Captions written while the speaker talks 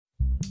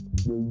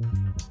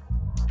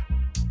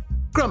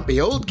Grumpy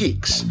Old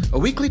Geeks, a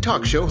weekly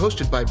talk show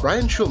hosted by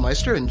Brian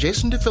Schulmeister and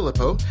Jason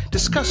DeFilippo,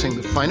 discussing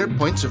the finer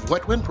points of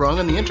what went wrong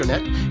on the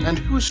internet and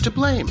who's to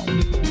blame.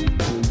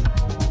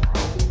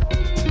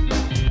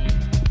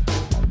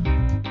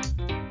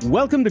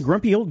 Welcome to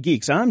Grumpy Old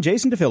Geeks. I'm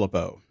Jason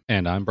DeFilippo.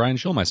 And I'm Brian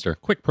Schulmeister.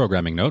 Quick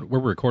programming note, we're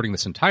recording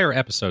this entire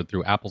episode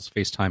through Apple's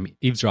FaceTime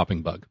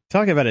eavesdropping bug.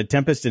 Talk about a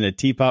tempest in a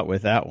teapot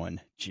with that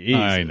one. Jesus.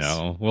 I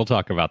know. We'll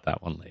talk about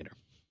that one later.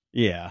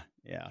 Yeah.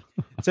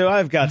 So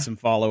I've got some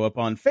follow-up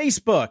on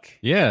Facebook.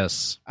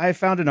 Yes. I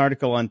found an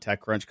article on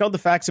TechCrunch called The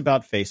Facts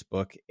About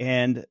Facebook,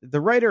 and the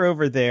writer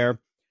over there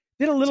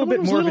did a little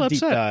bit more of a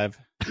deep dive.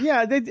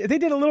 Yeah, they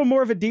did a little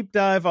more of a deep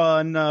dive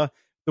on the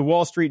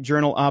Wall Street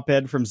Journal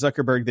op-ed from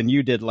Zuckerberg than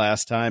you did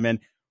last time, and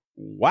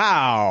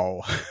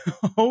wow.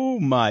 Oh,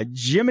 my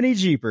Jiminy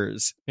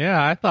Jeepers.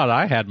 Yeah, I thought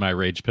I had my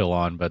rage pill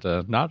on, but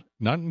not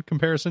in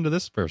comparison to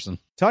this person.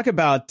 Talk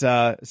about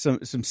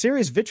some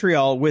serious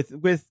vitriol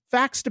with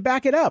facts to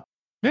back it up.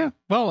 Yeah,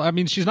 well, I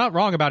mean, she's not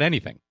wrong about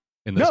anything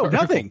in this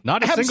article. Nothing.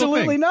 Not a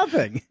Absolutely single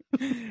thing.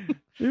 Nothing.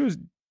 It was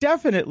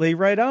definitely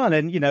right on.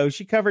 And, you know,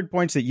 she covered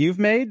points that you've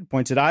made,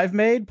 points that I've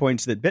made,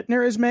 points that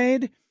Bittner has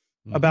made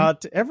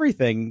about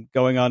everything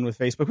going on with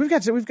Facebook.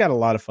 We've got a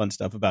lot of fun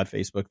stuff about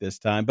Facebook this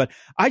time, but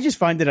I just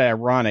find it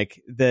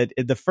ironic that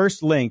the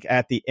first link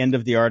at the end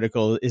of the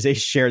article is a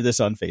share this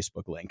on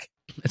Facebook link.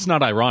 It's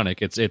not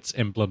ironic. It's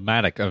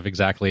emblematic of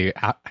exactly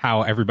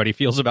how everybody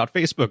feels about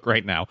Facebook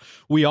right now.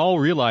 We all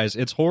realize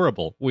it's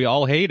horrible. We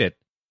all hate it,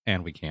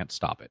 and we can't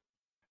stop it.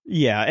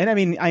 Yeah, and I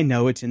mean, I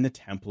know it's in the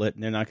template,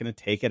 and they're not going to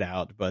take it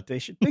out, but they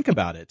should think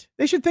about it.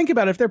 They should think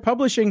about it. If they're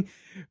publishing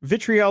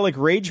vitriolic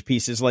rage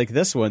pieces like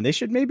this one, they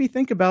should maybe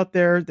think about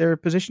their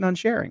position on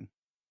sharing.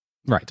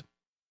 Right.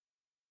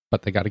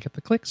 But they got to get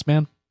the clicks,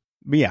 man.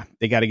 But yeah,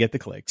 they got to get the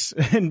clicks.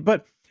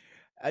 But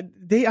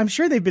I'm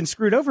sure they've been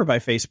screwed over by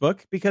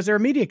Facebook because they're a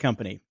media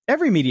company.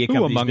 Every media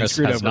company has been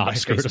screwed over by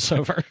screwed Facebook. Us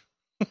over.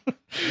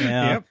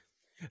 Yeah. Yep.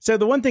 So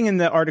the one thing in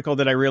the article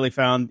that I really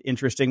found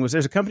interesting was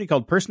there's a company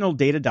called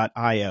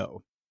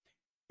personaldata.io.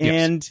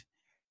 And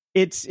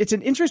it's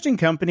an interesting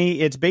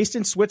company. It's based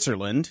in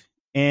Switzerland,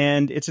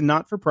 and it's a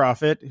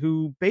not-for-profit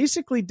who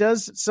basically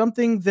does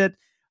something that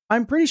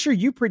I'm pretty sure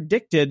you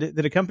predicted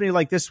that a company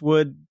like this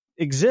would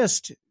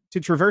exist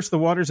to traverse the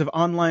waters of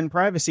online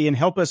privacy and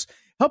help us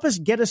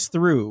get us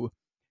through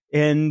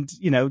and,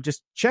 you know,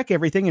 just check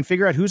everything and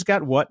figure out who's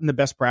got what and the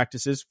best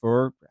practices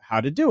for how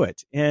to do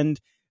it. And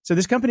so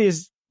this company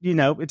is, you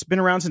know, it's been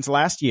around since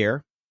last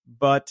year,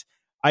 but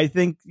I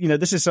think, you know,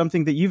 this is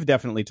something that you've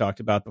definitely talked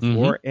about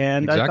before,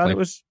 and exactly. I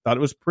thought it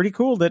was pretty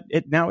cool that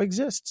it now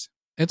exists.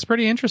 It's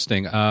pretty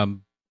interesting.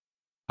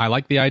 I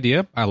like the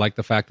idea. I like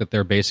the fact that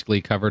they're basically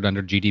covered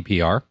under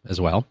GDPR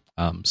as well.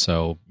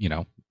 So, you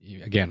know,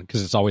 again,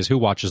 because it's always who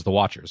watches the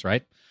watchers,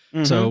 right?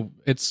 Mm-hmm. So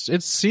it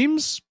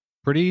seems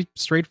pretty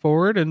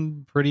straightforward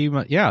and pretty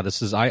much, yeah,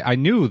 this is, I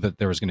knew that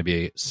there was going to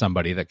be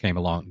somebody that came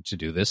along to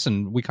do this,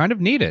 and we kind of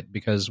need it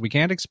because we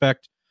can't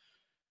expect,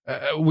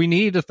 we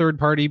need a third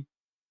party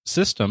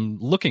system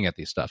looking at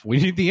these stuff. We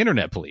need the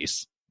internet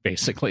police,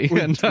 basically.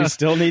 We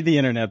still need the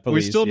internet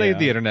police. We still need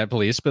the internet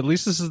police, but at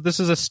least this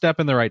is a step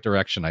in the right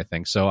direction, I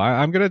think. So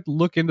I'm going to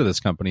look into this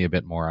company a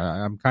bit more.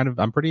 I'm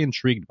pretty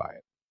intrigued by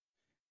it.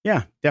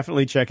 Yeah,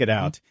 definitely check it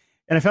out.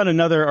 And I found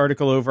another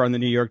article over on the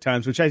New York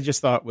Times, which I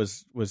just thought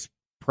was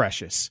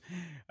precious.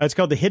 It's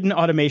called The Hidden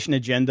Automation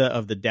Agenda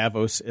of the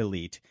Davos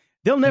Elite.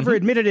 They'll never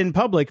admit it in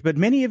public, but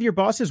many of your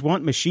bosses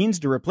want machines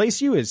to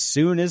replace you as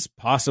soon as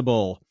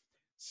possible.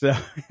 So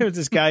there was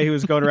this guy who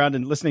was going around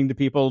and listening to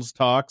people's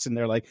talks, and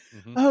they're like,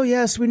 oh,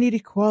 yes, we need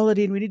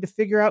equality, and we need to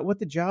figure out what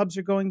the jobs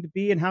are going to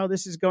be and how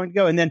this is going to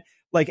go. And then,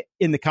 like,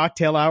 in the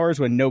cocktail hours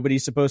when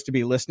nobody's supposed to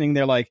be listening,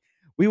 they're like,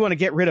 we want to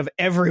get rid of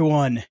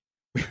everyone.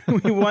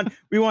 we want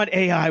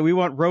AI. We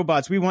want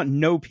robots. We want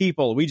no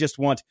people. We just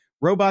want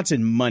robots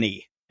and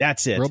money.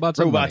 That's it. Robots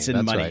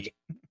and money. Right.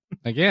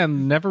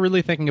 Again, never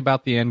really thinking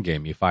about the end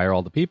game. You fire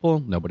all the people.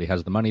 Nobody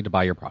has the money to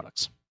buy your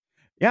products.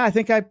 Yeah, I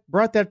think I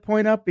brought that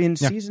point up in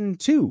season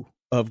 2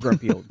 of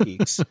Grumpy Old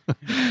Geeks.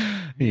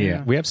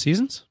 Yeah. We have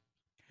seasons?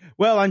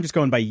 Well, I'm just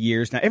going by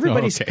years now.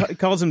 Everybody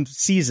calls them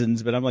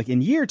seasons, but I'm like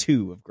in year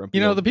 2 of Grumpy Old Geeks.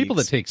 You know, the people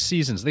that take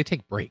seasons, they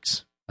take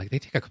breaks. Like, they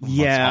take a couple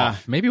months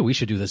off. Maybe we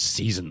should do the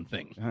season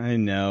thing. I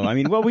know. I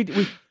mean, well,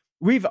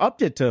 we've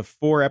upped it to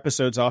 4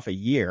 episodes off a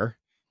year.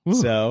 Ooh.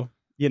 So,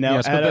 you know.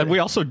 Yes, but then we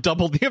also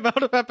doubled the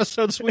amount of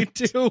episodes we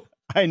do.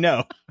 I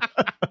know.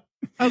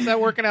 How's that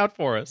working out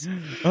for us?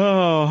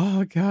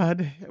 Oh,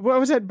 God. What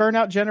was that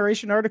Burnout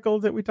Generation article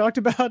that we talked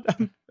about?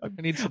 I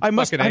need some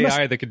fucking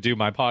AI that could do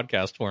my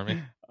podcast for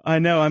me. I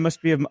know. I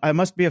must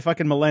be a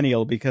fucking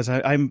millennial because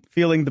I'm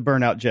feeling the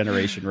Burnout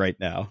Generation right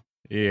now.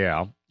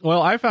 Yeah.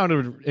 Well, I found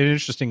an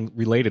interesting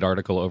related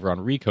article over on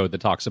Recode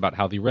that talks about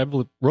how the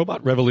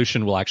robot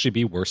revolution will actually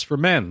be worse for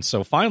men.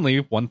 So finally,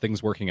 one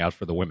thing's working out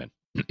for the women.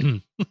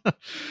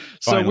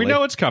 So we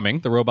know it's coming.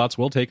 The robots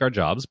will take our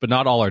jobs, but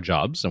not all our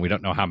jobs, and we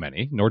don't know how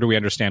many, nor do we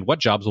understand what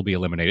jobs will be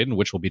eliminated and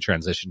which will be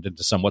transitioned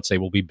into some what say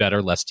will be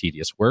better, less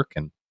tedious work.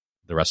 And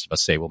the rest of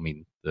us say will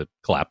mean the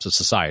collapse of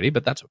society,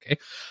 but that's okay.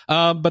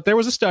 But there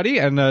was a study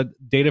and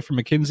data from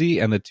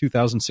McKinsey and the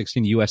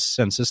 2016 U.S.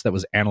 Census that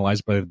was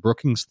analyzed by the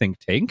Brookings think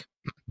tank,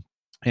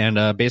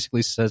 and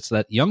basically says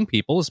that young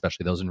people,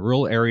 especially those in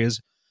rural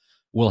areas,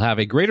 will have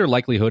a greater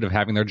likelihood of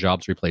having their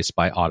jobs replaced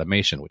by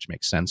automation, which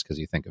makes sense because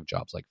you think of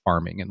jobs like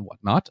farming and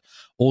whatnot.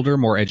 Older,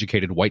 more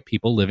educated white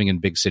people living in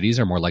big cities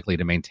are more likely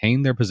to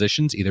maintain their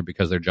positions, either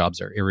because their jobs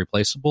are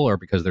irreplaceable or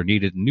because they're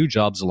needed in new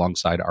jobs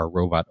alongside our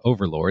robot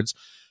overlords.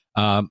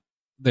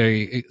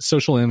 The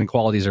social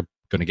inequalities are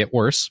going to get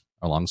worse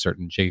along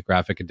certain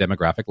geographic and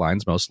demographic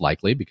lines, most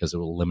likely, because it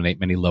will eliminate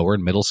many lower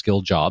and middle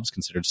skilled jobs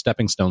considered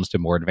stepping stones to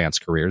more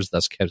advanced careers,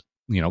 thus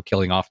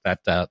killing off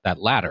that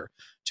ladder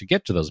to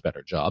get to those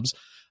better jobs.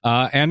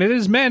 And it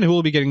is men who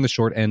will be getting the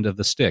short end of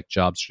the stick.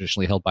 Jobs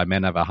traditionally held by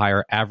men have a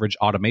higher average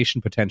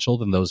automation potential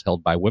than those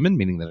held by women,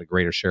 meaning that a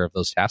greater share of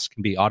those tasks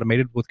can be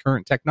automated with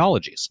current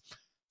technologies.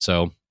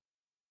 So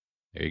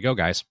there you go,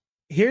 guys.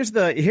 Here's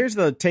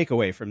the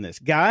takeaway from this.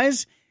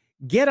 Guys,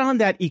 get on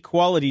that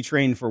equality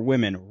train for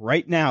women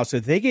right now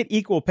so they get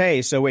equal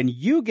pay. So when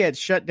you get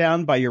shut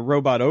down by your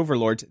robot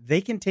overlords,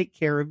 they can take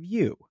care of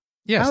you.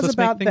 Yes, How's let's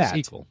about make things that?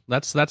 equal.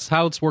 That's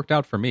how it's worked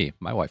out for me.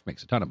 My wife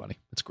makes a ton of money.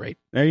 It's great.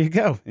 There you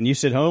go. And you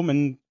sit home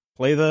and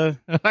play the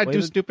I play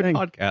do the stupid thing.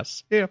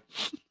 podcasts. Yeah.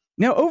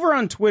 Now, over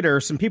on Twitter,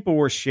 some people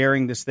were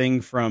sharing this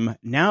thing from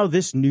Now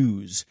This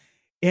News.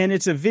 And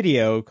it's a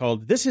video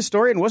called "This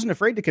Historian Wasn't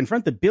Afraid to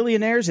Confront the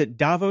Billionaires at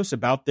Davos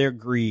About Their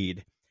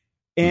Greed."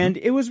 And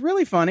it was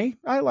really funny.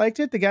 I liked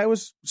it. The guy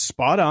was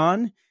spot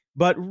on.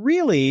 But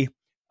really,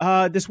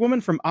 this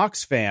woman from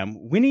Oxfam,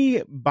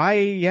 Winnie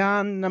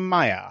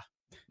Byanyima.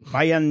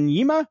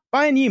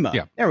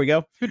 Yeah. There we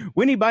go.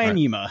 Winnie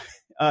Byanyima.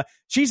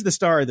 She's the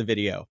star of the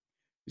video.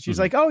 She's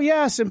like, "Oh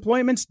yes,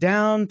 employment's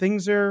down.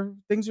 Things are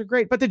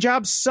great, but the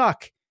jobs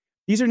suck.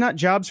 These are not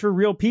jobs for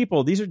real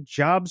people. These are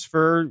jobs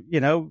for,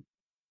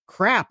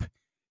 crap.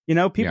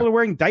 People are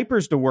wearing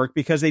diapers to work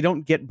because they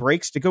don't get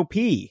breaks to go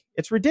pee.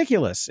 It's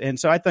ridiculous." And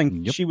so I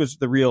think she was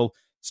the real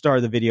star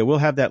of the video. We'll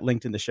have that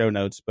linked in the show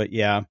notes. But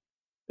yeah,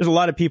 there's a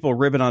lot of people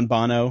ribbing on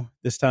Bono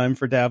this time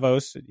for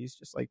Davos. He's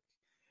just like,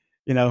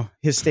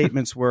 his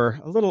statements were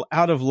a little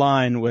out of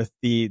line with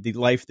the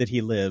life that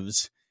he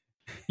lives.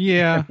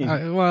 Yeah.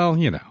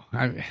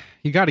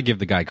 You got to give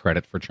the guy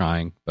credit for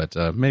trying, but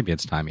maybe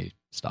it's time he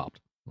stopped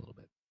a little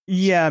bit.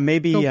 Yeah,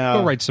 maybe.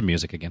 Go write some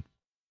music again.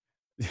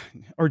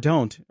 Or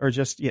don't. Or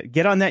just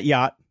get on that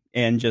yacht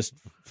and just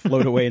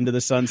float away into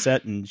the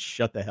sunset and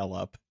shut the hell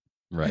up.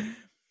 Right.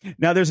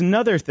 Now, there's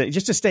another thing,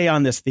 just to stay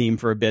on this theme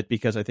for a bit,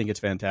 because I think it's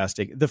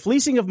fantastic. The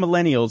Fleecing of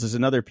Millennials is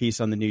another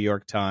piece on the New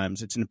York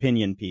Times. It's an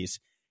opinion piece.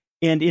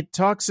 And it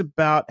talks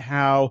about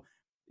how,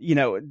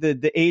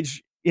 the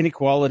age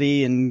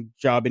inequality and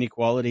job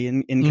inequality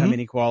and income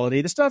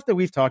inequality, the stuff that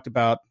we've talked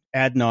about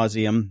ad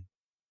nauseum.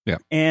 Yeah.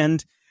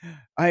 And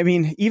I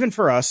mean, even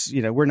for us,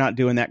 we're not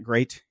doing that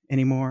great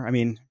anymore. I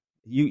mean,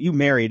 you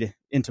married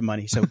into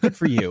money, so good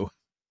for you.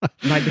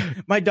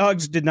 My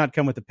dogs did not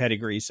come with a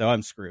pedigree, so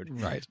I'm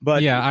screwed. Right.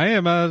 But yeah, I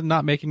am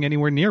not making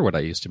anywhere near what I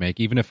used to make,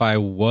 even if I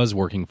was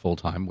working full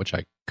time, which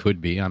I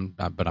could be.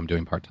 But I'm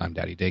doing part time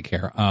daddy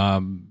daycare. I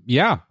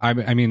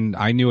mean,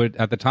 I knew it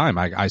at the time.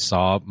 I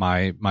saw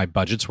my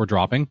budgets were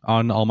dropping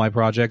on all my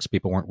projects.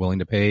 People weren't willing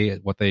to pay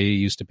what they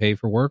used to pay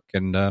for work,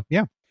 and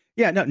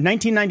Yeah, no,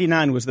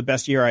 1999 was the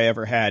best year I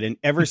ever had. And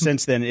ever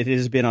since then, it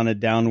has been on a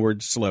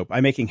downward slope.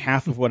 I'm making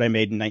half of what I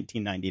made in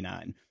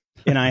 1999.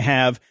 And I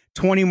have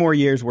 20 more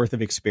years worth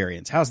of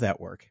experience. How's that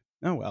work?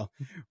 Oh, well,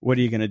 what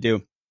are you going to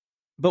do?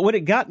 But what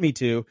it got me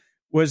to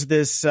was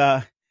this.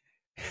 This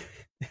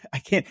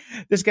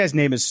guy's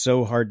name is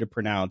so hard to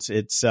pronounce.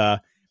 It's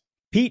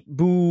Pete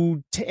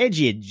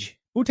Buttigieg.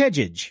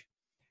 Buttigieg.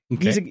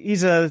 Okay.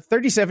 He's a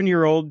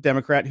 37-year-old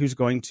Democrat who's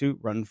going to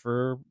run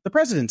for the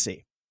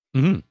presidency.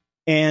 Mm-hmm.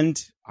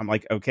 And I'm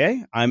like,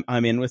 okay,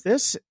 I'm in with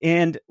this.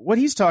 And what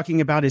he's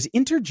talking about is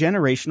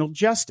intergenerational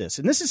justice.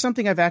 And this is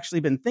something I've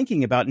actually been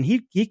thinking about. And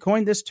he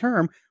coined this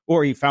term,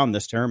 or he found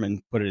this term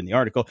and put it in the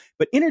article.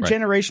 But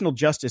intergenerational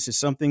justice is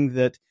something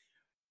that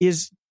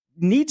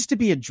needs to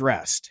be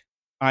addressed,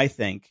 I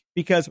think,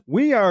 because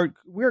we're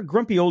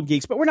grumpy old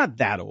geeks, but we're not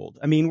that old.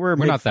 I mean, we're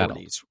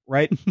mid-40s,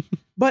 right?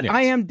 But Yes.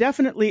 I am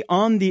definitely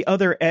on the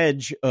other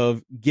edge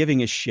of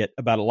giving a shit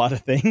about a lot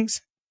of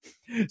things.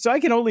 So I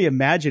can only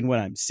imagine when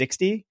I'm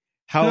 60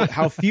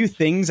 how few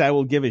things I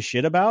will give a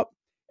shit about.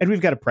 And we've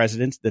got a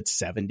president that's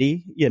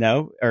 70,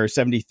 or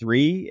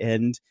 73,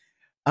 and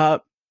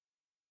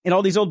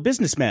all these old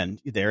businessmen,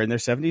 they're in their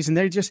 70s,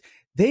 and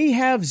they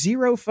have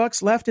zero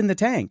fucks left in the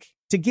tank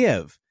to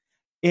give.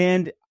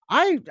 And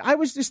I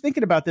was just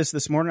thinking about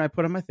this morning. I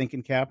put on my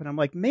thinking cap, and I'm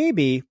like,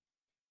 maybe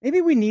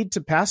we need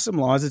to pass some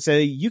laws that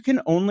say you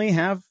can only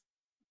have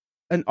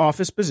an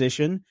office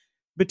position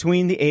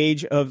between the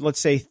age of, let's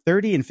say,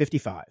 30 and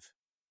 55.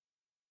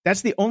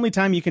 That's the only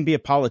time you can be a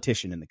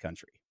politician in the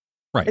country.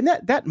 Right. And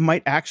that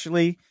might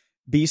actually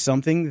be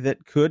something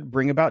that could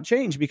bring about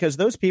change, because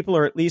those people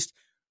are at least,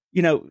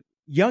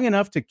 young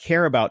enough to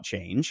care about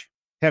change.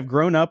 have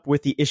grown up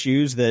with the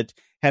issues that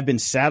have been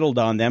saddled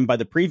on them by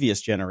the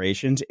previous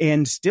generations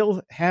and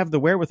still have the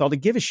wherewithal to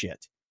give a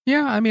shit.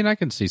 Yeah, I mean, I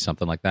can see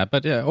something like that,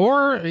 but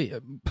or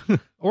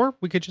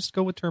we could just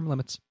go with term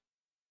limits.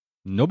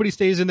 Nobody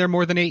stays in there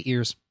more than 8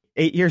 years.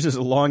 8 years is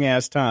a long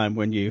ass time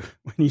when you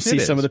see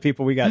some of the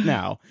people we got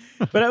now.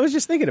 But I was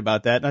just thinking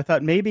about that, and I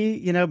thought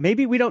maybe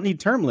we don't need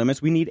term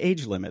limits, we need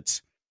age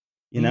limits.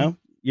 You know,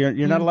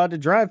 you're not allowed to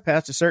drive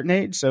past a certain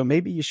age, so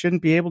maybe you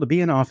shouldn't be able to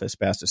be in office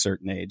past a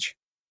certain age.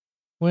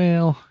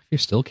 Well, if you're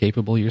still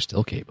capable, you're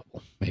still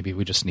capable. Maybe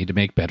we just need to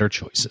make better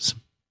choices.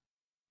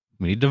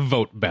 We need to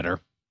vote better.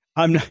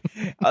 I'm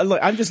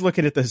just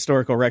looking at the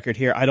historical record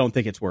here. I don't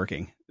think it's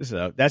working.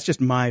 So that's just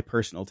my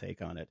personal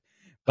take on it.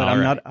 But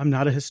I'm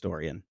not a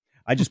historian.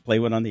 I just play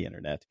one on the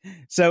internet.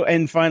 So,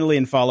 and finally,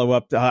 in follow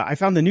up, I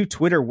found the new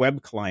Twitter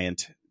web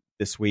client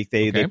this week.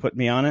 They put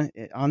me on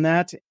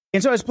that.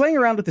 And so I was playing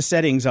around with the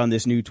settings on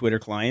this new Twitter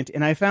client,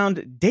 and I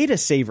found data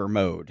saver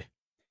mode.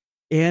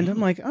 And I'm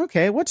like,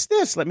 okay, what's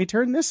this? Let me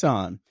turn this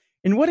on.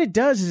 And what it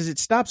does is it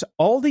stops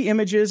all the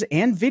images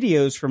and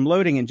videos from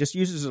loading and just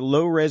uses a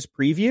low-res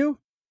preview,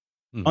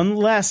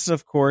 unless,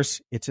 of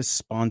course, it's a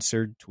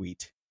sponsored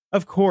tweet.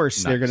 Of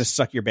course, they're going to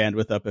suck your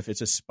bandwidth up if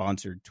it's a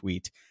sponsored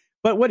tweet.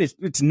 But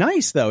it's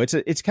nice, though.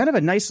 It's kind of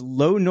a nice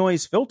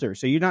low-noise filter,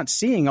 so you're not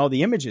seeing all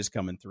the images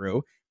coming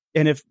through.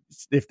 And if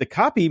the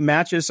copy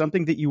matches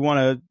something that you want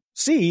to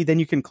see, then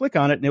you can click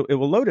on it, and it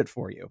will load it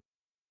for you.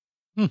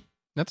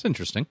 That's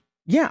interesting.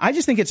 Yeah, I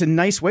just think it's a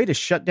nice way to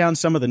shut down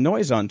some of the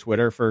noise on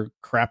Twitter for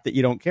crap that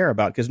you don't care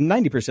about, because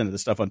 90% of the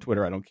stuff on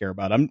Twitter I don't care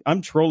about.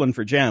 I'm trolling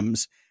for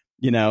gems.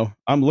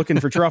 I'm looking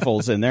for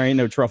truffles, and there ain't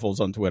no truffles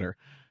on Twitter.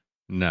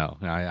 No,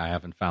 I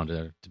haven't found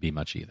it to be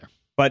much either.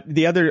 But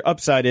the other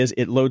upside is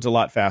it loads a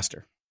lot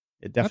faster.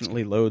 It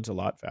definitely loads a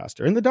lot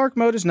faster. And the dark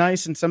mode is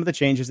nice, and some of the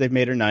changes they've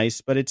made are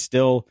nice, but it's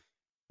still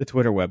the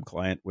Twitter web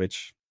client,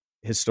 which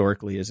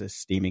historically is a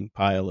steaming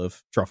pile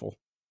of truffle.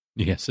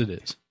 Yes, it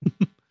is.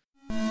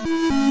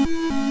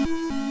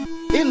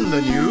 In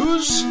the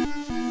news,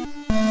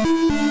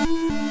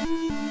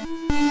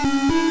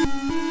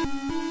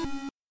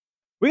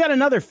 we got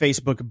another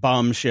Facebook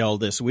bombshell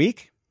this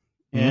week,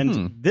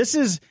 and this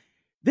is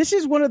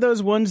one of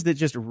those ones that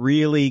just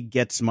really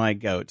gets my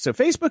goat. So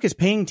Facebook is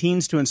paying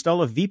teens to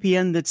install a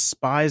VPN that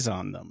spies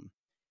on them,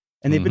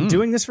 and they've been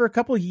doing this for a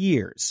couple of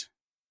years.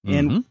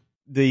 And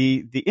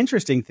the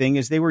interesting thing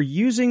is they were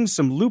using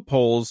some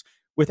loopholes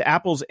with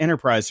Apple's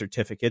enterprise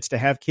certificates to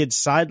have kids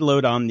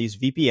sideload on these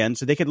VPNs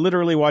so they could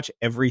literally watch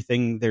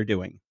everything they're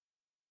doing.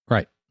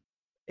 Right.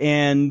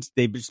 And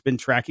they've just been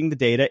tracking the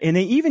data, and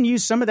they even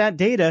use some of that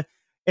data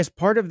as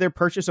part of their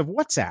purchase of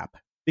WhatsApp,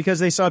 because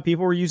they saw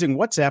people were using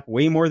WhatsApp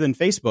way more than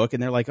Facebook,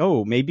 and they're like,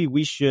 oh, maybe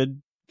we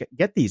should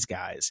get these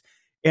guys.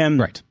 And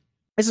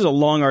this is a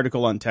long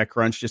article on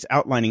TechCrunch just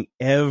outlining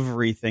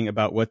everything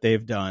about what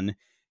they've done.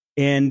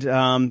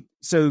 And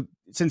so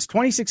since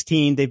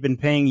 2016, they've been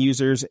paying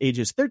users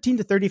ages 13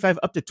 to 35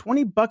 up to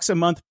 $20 a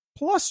month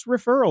plus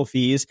referral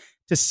fees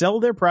to sell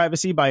their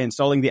privacy by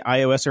installing the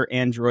iOS or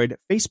Android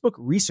Facebook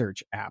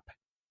Research app.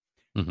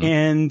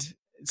 And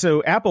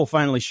so Apple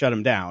finally shut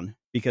them down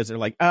because they're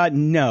like,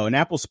 no. An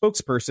Apple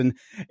spokesperson,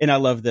 and I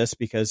love this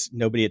because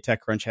nobody at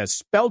TechCrunch has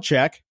spell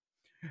check,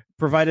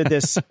 provided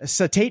this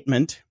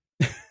statement.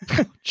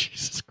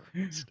 Jesus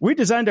Christ. We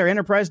designed our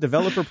enterprise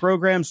developer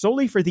program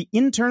solely for the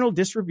internal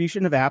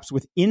distribution of apps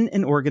within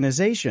an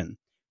organization.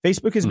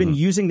 Facebook has been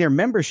using their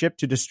membership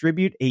to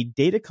distribute a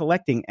data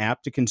collecting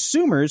app to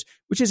consumers,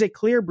 which is a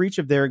clear breach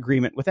of their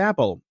agreement with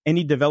Apple.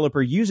 Any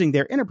developer using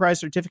their enterprise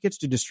certificates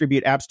to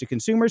distribute apps to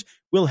consumers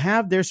will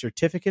have their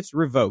certificates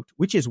revoked,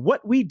 which is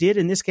what we did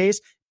in this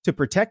case to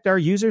protect our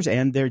users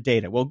and their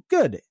data. Well,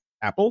 good,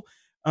 Apple.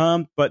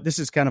 But this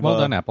is kind of well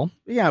done, Apple.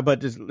 Yeah, but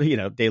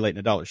day late and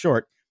a dollar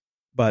short.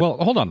 But well,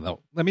 hold on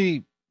though. Let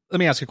me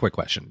ask a quick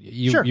question.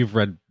 You've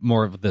read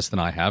more of this than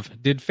I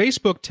have. Did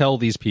Facebook tell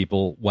these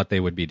people what they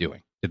would be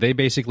doing? Did they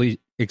basically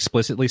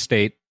explicitly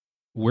state,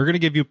 we're going to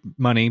give you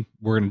money,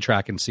 we're going to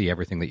track and see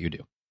everything that you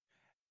do?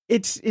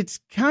 It's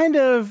kind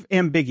of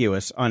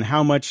ambiguous on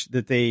how much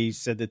that they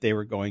said that they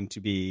were going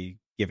to be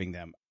giving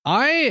them.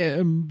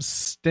 My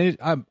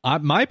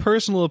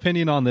personal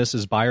opinion on this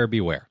is buyer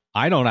beware.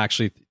 I don't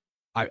actually,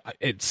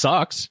 it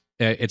sucks.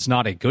 It's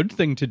not a good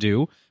thing to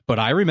do, but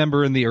I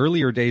remember in the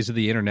earlier days of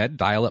the internet,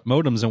 dial-up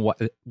modems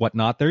and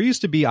whatnot, there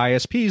used to be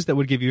ISPs that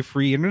would give you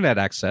free internet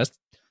access,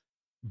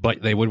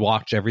 but they would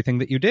watch everything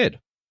that you did.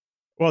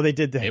 Well, they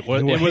did that. It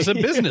was a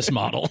business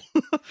model.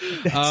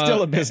 It's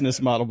still a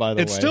business model, by the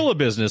way. It's still a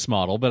business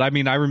model, but I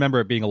mean, I remember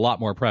it being a lot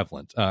more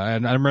prevalent.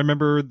 And I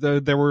remember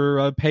there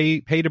were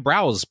pay to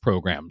browse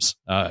programs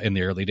in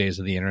the early days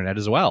of the internet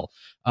as well.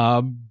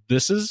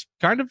 This is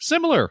kind of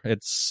similar.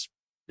 It's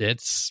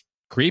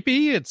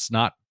creepy. It's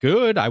not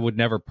good. I would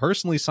never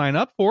personally sign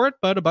up for it,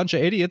 but a bunch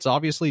of idiots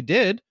obviously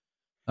did.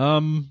 The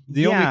only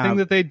thing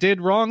that they did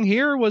wrong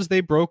here was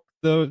they broke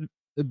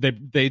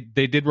they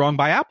did wrong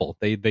by Apple.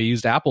 They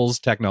used Apple's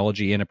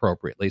technology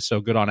inappropriately.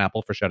 So good on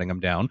Apple for shutting them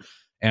down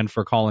and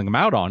for calling them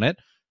out on it.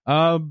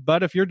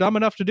 But if you're dumb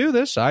enough to do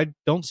this, I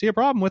don't see a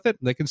problem with it.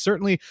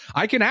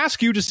 I can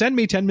ask you to send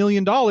me $10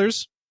 million.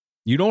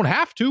 You don't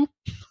have to.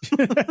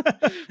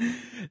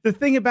 The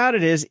thing about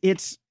it is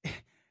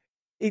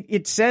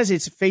it says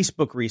it's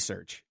Facebook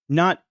research,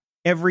 not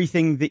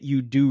everything that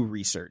you do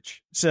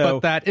research. So,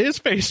 but that is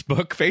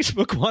Facebook.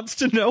 Facebook wants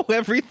to know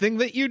everything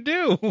that you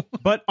do.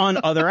 But on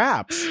other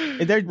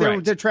apps,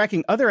 they're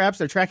tracking other apps.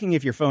 They're tracking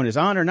if your phone is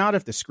on or not,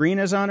 if the screen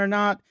is on or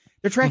not.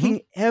 They're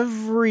tracking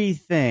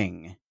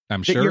everything.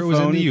 I'm sure it was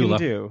in the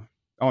EULA.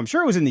 Oh, I'm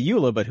sure it was in the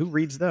EULA, but who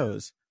reads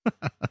those?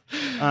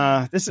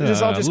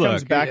 This all just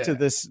comes back to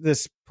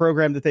this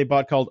program that they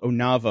bought called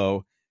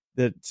Onavo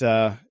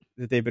that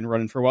they've been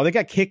running for a while. They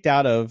got kicked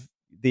out of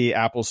the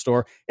Apple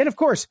Store, and of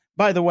course,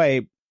 by the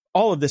way,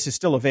 all of this is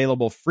still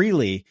available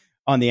freely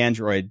on the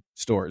Android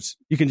stores.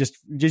 You can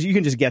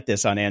just get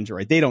this on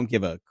Android. They don't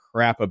give a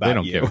crap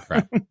about you. They don't give a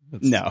crap.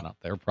 It's no, not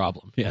their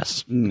problem.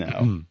 Yes,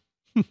 no.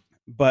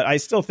 But I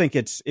still think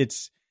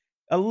it's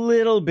a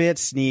little bit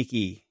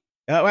sneaky.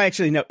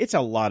 Actually, no, it's a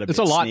lot of it's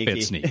bit a lot sneaky.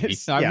 bit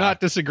sneaky. I'm not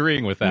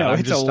disagreeing with that. No,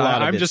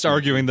 I'm just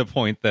arguing the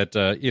point that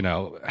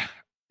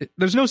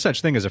there's no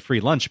such thing as a free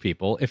lunch,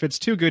 people. If it's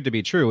too good to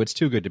be true, it's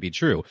too good to be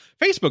true.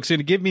 Facebook's going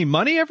to give me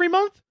money every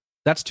month?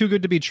 That's too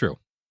good to be true.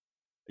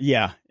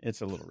 Yeah,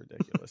 it's a little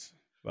ridiculous.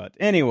 But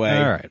anyway,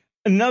 all right.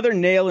 Another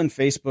nail in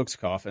Facebook's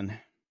coffin.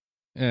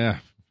 Yeah.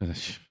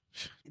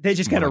 They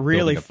just got a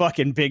really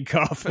fucking big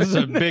coffin. This is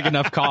a big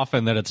enough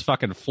coffin that it's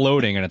fucking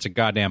floating, and it's a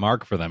goddamn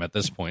ark for them at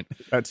this point.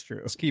 That's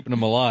true. It's keeping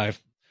them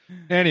alive.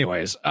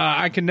 Anyways,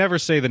 I can never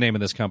say the name of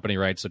this company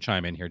right, so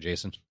chime in here,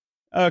 Jason.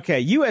 Okay,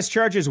 U.S.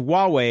 charges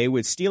Huawei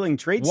with stealing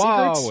trade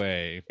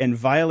secrets and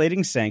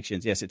violating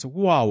sanctions. Yes, it's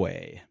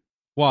Huawei.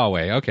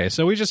 Huawei. Okay,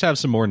 so we just have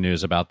some more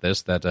news about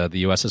this, that the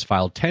U.S. has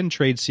filed 10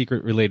 trade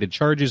secret-related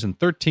charges and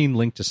 13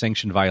 linked to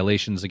sanction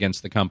violations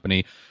against the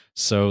company.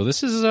 So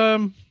this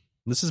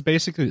is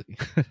basically,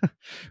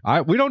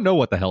 we don't know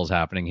what the hell's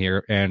happening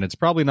here, and it's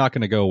probably not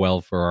going to go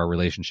well for our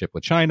relationship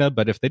with China,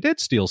 but if they did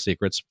steal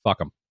secrets, fuck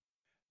them.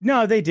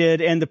 No, they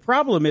did, and the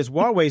problem is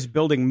Huawei's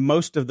building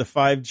most of the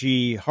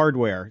 5G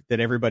hardware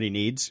that everybody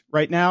needs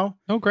right now.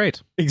 Oh,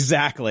 great.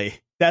 Exactly.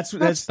 That's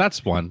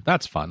one.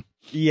 That's fun.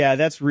 Yeah,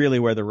 that's really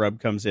where the rub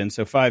comes in.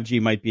 So 5G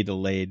might be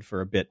delayed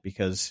for a bit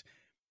because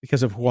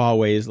of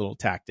Huawei's little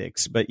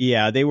tactics. But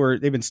yeah,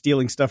 they've been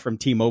stealing stuff from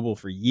T-Mobile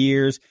for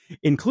years,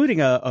 including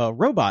a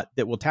robot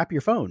that will tap your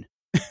phone.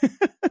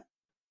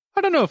 I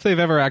don't know if they've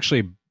ever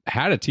actually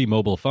had a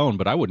T-Mobile phone,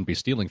 but I wouldn't be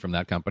stealing from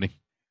that company.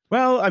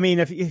 Well, I mean,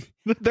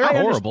 they're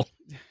horrible.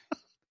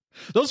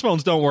 Those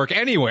phones don't work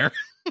anywhere.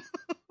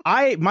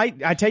 I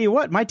tell you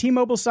what, my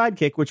T-Mobile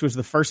Sidekick, which was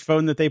the first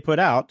phone that they put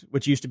out,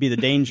 which used to be the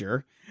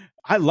Danger,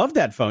 I loved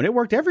that phone. It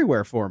worked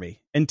everywhere for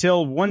me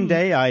until one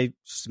day I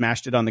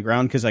smashed it on the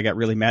ground because I got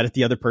really mad at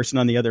the other person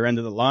on the other end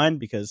of the line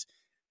because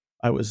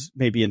I was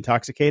maybe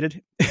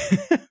intoxicated.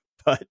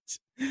 But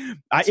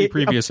see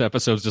previous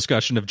episode's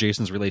discussion of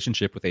Jason's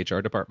relationship with HR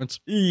departments.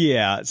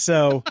 Yeah.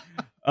 So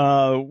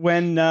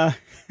when that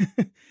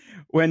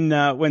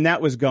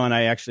was gone,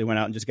 I actually went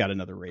out and just got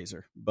another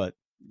Razr. But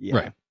yeah,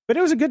 right. But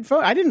it was a good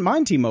phone. I didn't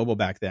mind T-Mobile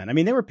back then. I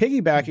mean, they were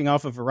piggybacking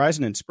off of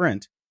Verizon and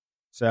Sprint.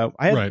 So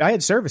I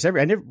had service. I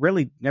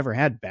never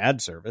had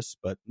bad service.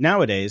 But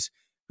nowadays,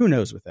 who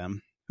knows with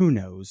them? Who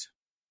knows?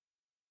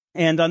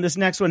 And on this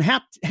next one,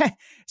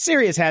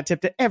 serious hat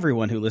tip to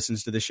everyone who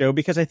listens to the show,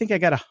 because I think I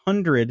got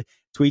 100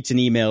 tweets and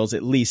emails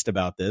at least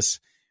about this,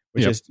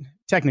 which is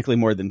technically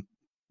more than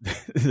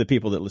the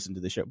people that listen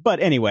to the show. But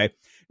anyway,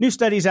 new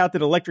studies out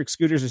that electric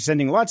scooters are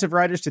sending lots of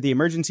riders to the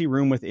emergency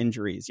room with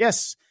injuries.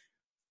 Yes,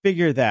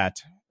 figure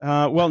that.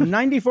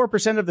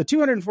 94% of the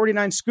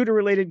 249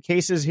 scooter-related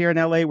cases here in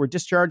LA were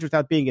discharged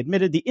without being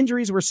admitted. The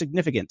injuries were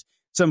significant.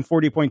 Some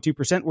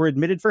 40.2% were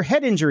admitted for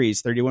head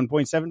injuries,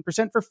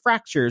 31.7% for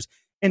fractures,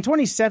 and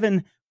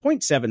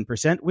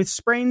 27.7% with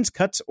sprains,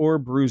 cuts, or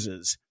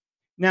bruises.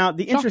 Now,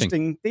 the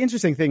interesting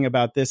thing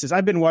about this is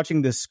I've been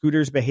watching the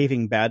Scooters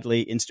Behaving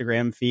Badly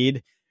Instagram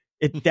feed.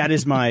 That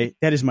is my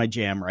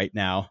jam right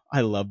now.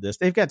 I love this.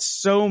 They've got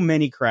so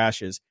many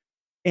crashes,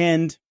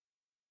 and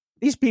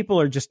these people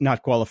are just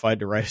not qualified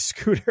to ride a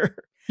scooter.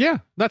 Yeah,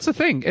 that's the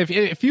thing.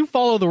 If you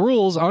follow the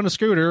rules on a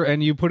scooter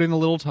and you put in a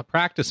little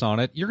practice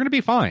on it, you're going to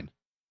be fine.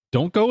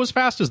 Don't go as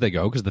fast as they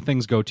go because the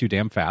things go too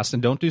damn fast,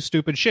 and don't do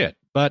stupid shit.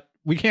 But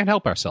we can't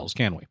help ourselves,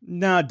 can we?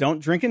 No, don't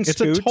drink and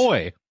scoot. It's a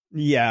toy.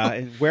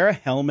 Yeah, wear a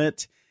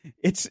helmet.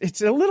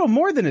 It's a little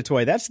more than a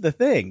toy. That's the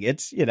thing.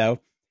 It's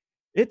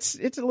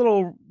it's a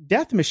little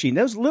death machine.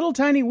 Those little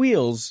tiny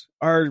wheels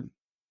are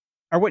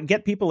what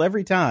get people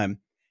every time.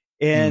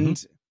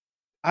 And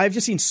I've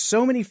just seen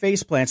so many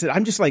face plants that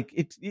I'm just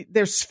like,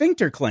 they're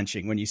sphincter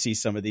clenching when you see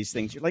some of these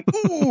things. You're like,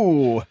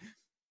 ooh.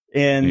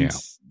 And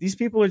these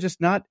people are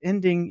just not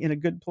ending in a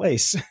good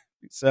place.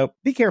 So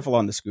be careful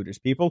on the scooters,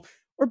 people.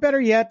 Or better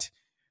yet,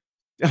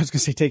 I was going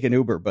to say take an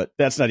Uber, but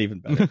that's not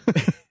even better.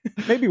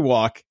 Maybe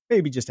walk.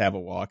 Maybe just have a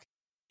walk.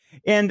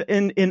 And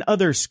in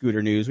other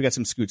scooter news, we got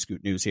some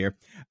scoot news here.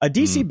 A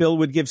DC bill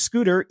would give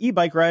scooter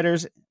e-bike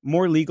riders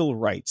more legal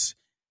rights.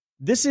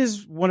 this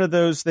is one of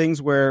those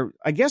things where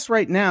I guess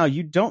right now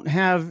you don't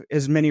have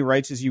as many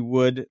rights as you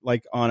would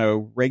like on a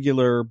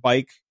regular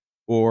bike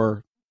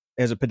or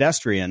as a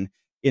pedestrian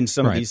in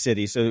some of these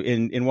cities. So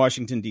in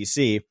Washington,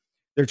 D.C.,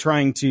 they're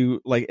trying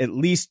to like at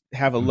least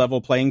have a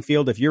level playing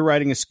field. If you're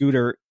riding a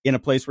scooter in a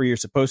place where you're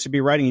supposed to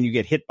be riding and you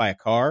get hit by a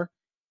car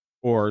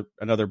or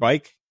another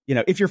bike,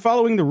 if you're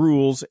following the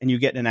rules and you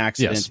get in an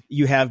accident,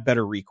 you have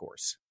better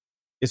recourse.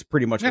 Is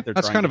pretty much what they're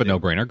trying to do. That's kind of a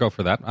no-brainer. Go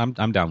for that. I'm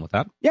down with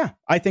that. Yeah,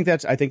 I think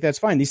that's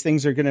fine. These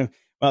things are going to,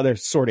 well, they're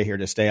sort of here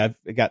to stay. I've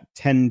got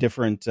 10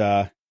 different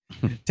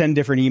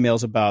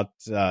emails about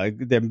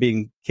them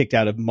being kicked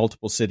out of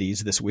multiple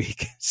cities this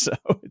week. So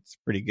it's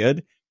pretty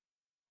good.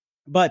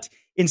 But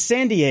in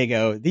San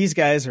Diego, these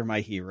guys are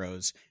my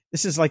heroes.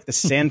 This is like the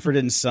Sanford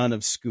and Son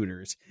of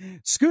scooters.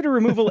 Scooter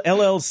Removal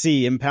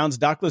LLC impounds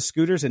dockless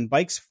scooters and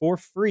bikes for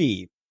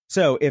free.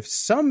 So if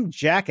some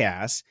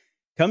jackass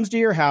comes to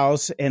your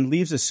house and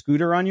leaves a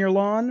scooter on your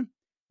lawn,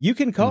 you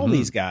can call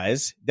these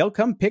guys. They'll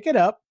come pick it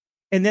up,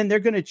 and then they're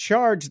going to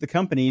charge the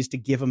companies to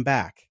give them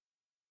back.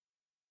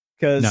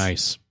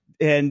 Nice.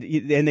 And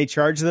they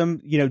charge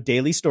them,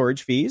 daily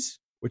storage fees,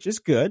 which is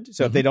good.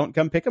 So if they don't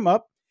come pick them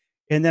up,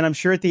 and then I'm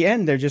sure at the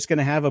end, they're just going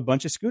to have a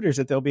bunch of scooters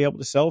that they'll be able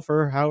to sell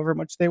for however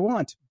much they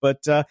want.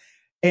 But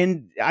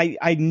and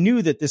I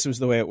knew that this was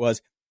the way it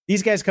was.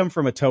 These guys come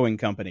from a towing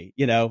company.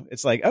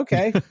 It's like,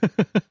 okay,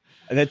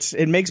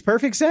 it makes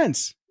perfect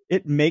sense.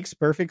 It makes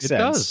perfect sense. It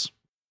does.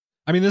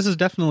 I mean, this is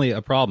definitely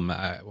a problem.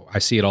 I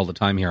see it all the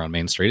time here on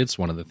Main Street. It's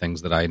one of the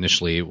things that I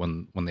initially,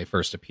 when they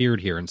first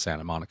appeared here in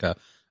Santa Monica,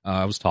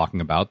 I was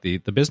talking about. The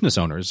business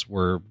owners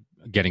were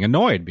getting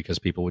annoyed because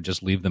people would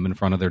just leave them in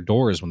front of their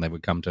doors when they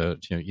would come to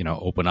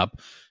open up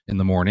in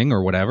the morning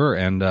or whatever.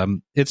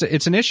 And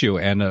it's an issue.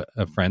 And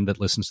a friend that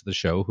listens to the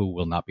show, who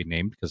will not be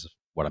named because of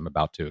what I'm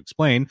about to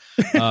explain,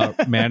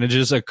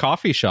 manages a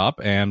coffee shop.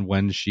 And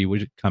when she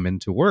would come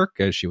into work,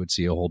 she would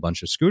see a whole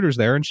bunch of scooters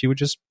there, and she would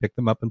just pick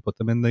them up and put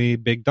them in the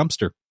big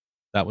dumpster.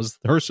 That was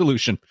her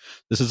solution.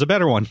 This is a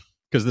better one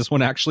because this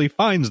one actually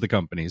fines the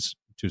companies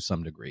to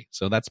some degree.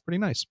 So that's pretty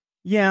nice.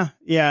 Yeah,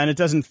 and it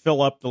doesn't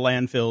fill up the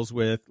landfills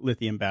with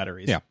lithium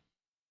batteries. Yeah.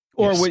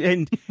 Or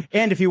and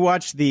if you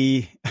watch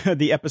the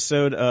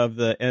episode of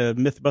the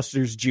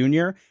Mythbusters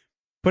Jr.,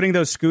 putting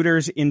those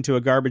scooters into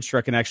a garbage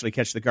truck can actually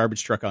catch the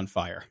garbage truck on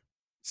fire.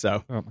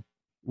 So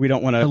we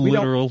don't want to...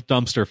 literal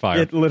dumpster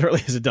fire. It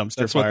literally is a dumpster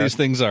fire. That's what these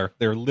things are.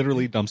 They're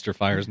literally dumpster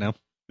fires now.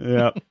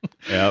 Yep.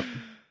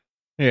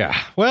 Yeah.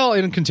 Well,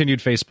 in continued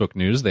Facebook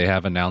news, they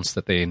have announced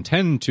that they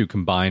intend to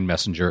combine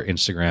Messenger,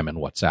 Instagram, and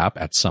WhatsApp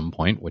at some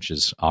point, which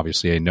is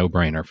obviously a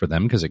no-brainer for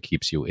them because it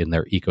keeps you in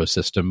their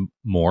ecosystem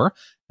more,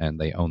 and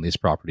they own these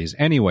properties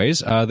anyways.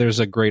 There's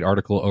a great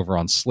article over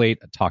on Slate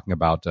talking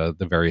about the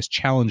various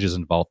challenges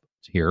involved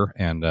here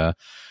and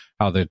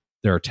how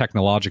there are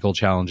technological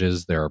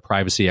challenges. There are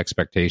privacy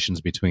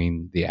expectations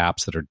between the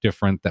apps that are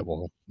different that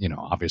will,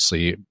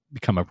 obviously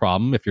become a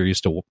problem. If you're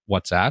used to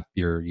WhatsApp,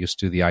 you're used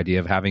to the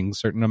idea of having a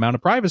certain amount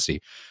of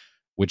privacy,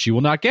 which you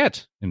will not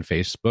get in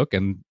Facebook.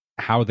 And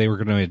how they were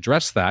going to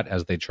address that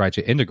as they try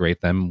to integrate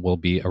them will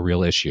be a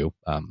real issue.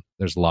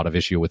 There's a lot of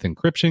issue with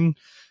encryption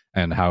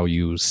and how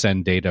you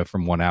send data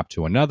from one app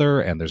to another.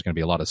 And there's going to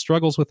be a lot of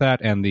struggles with that.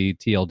 And the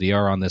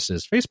TLDR on this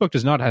is Facebook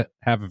does not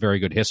have a very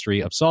good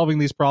history of solving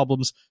these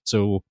problems.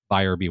 So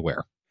buyer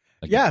beware.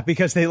 Again. Yeah,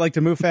 because they like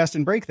to move fast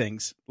and break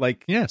things.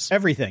 Like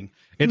everything.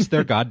 It's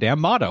their goddamn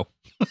motto.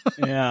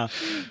 Yeah.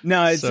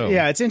 No,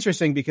 it's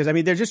interesting because,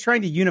 they're just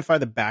trying to unify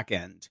the back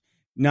end.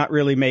 Not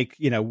really make,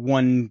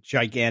 one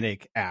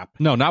gigantic app.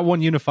 No, not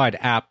one unified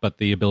app, but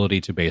the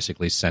ability to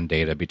basically send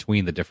data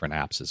between the different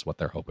apps is what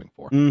they're hoping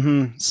for.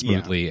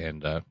 Smoothly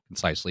and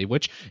concisely,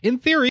 which in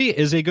theory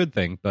is a good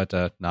thing, but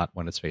not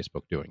when it's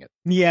Facebook doing it.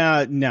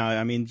 Yeah,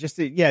 no, just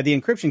the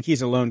encryption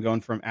keys alone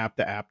going from app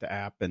to app to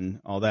app and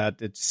all that.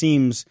 It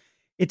seems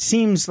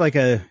like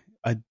a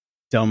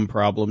dumb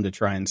problem to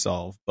try and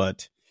solve,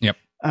 but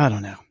I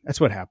don't know.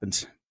 That's what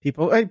happens.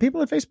 People at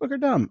Facebook are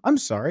dumb. I'm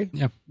sorry.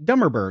 Yeah.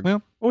 Dummerberg.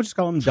 Well, we'll just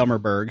call him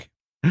Dummerberg.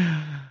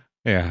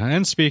 Yeah.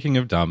 And speaking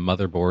of dumb,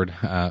 Motherboard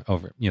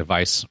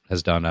Vice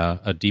has done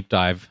a deep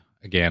dive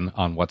again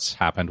on what's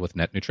happened with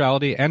net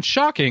neutrality. And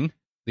shocking,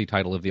 the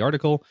title of the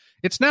article,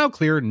 it's now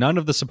clear none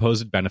of the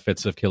supposed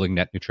benefits of killing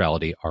net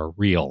neutrality are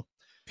real.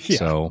 Yeah.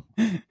 So,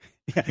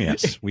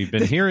 yes, we've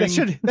been hearing...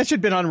 That should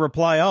have been on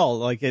Reply All.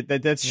 Like,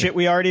 that's shit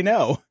we already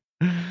know.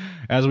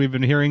 As we've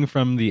been hearing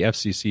from the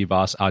FCC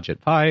boss,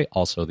 Ajit Pai,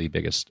 also the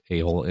biggest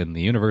a-hole in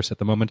the universe at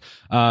the moment,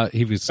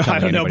 he was I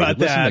don't know about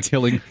that.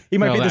 He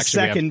might be the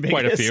second biggest.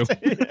 Quite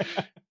a few.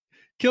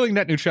 Killing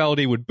net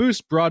neutrality would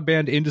boost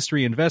broadband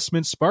industry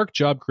investment, spark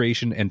job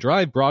creation, and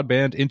drive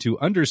broadband into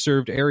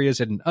underserved areas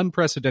at an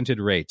unprecedented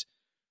rate.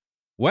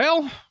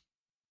 Well,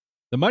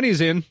 the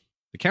money's in.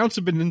 The counts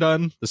have been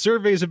done. The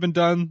surveys have been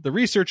done. The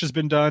research has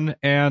been done.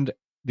 And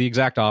the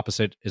exact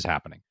opposite is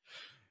happening.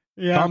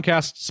 Yeah.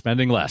 Comcast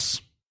spending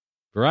less.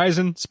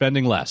 Verizon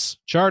spending less.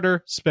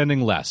 Charter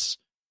spending less.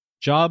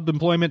 Job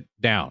employment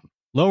down.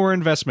 Lower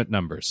investment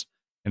numbers.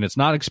 And it's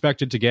not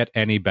expected to get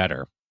any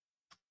better.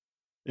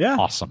 Yeah.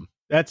 Awesome.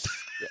 That's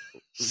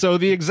So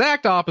the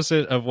exact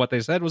opposite of what they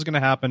said was going to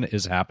happen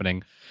is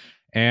happening.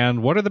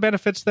 And what are the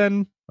benefits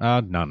then?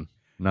 None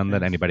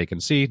that anybody can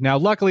see. Now,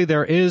 luckily,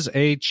 there is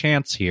a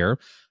chance here.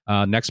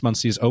 Next month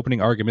sees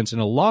opening arguments in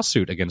a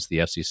lawsuit against the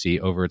FCC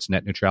over its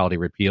net neutrality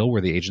repeal,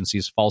 where the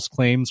agency's false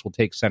claims will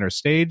take center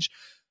stage.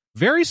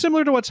 Very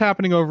similar to what's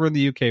happening over in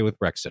the UK with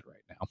Brexit right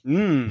now.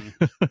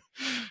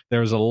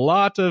 There's a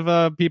lot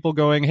of people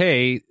going,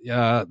 hey,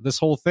 this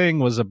whole thing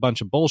was a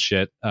bunch of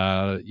bullshit.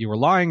 You were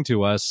lying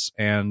to us,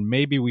 and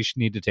maybe we should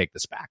need to take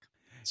this back.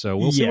 So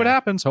we'll see what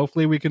happens.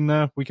 Hopefully we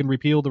can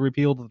repeal the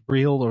repeal of the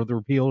repeal or the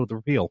repeal of the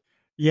repeal.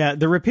 Yeah,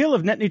 the repeal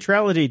of net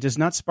neutrality does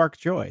not spark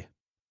joy.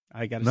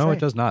 I got to say. No, it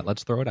does not.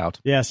 Let's throw it out.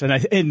 Yes,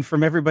 and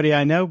from everybody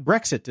I know,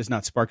 Brexit does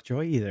not spark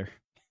joy either.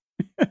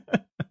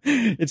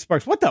 It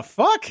sparks, what the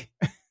fuck?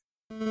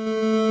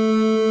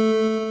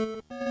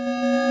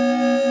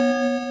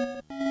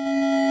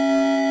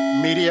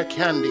 Media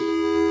candy.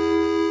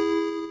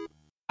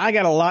 I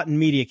got a lot in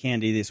media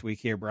candy this week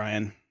here,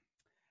 Brian.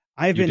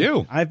 I've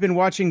been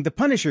watching The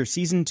Punisher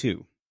season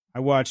 2.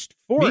 I watched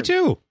 4. Me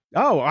too.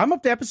 Oh, I'm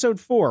up to episode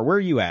 4. Where are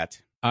you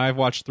at? I've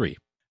watched 3.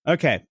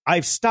 Okay,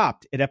 I've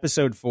stopped at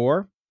episode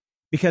 4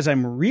 because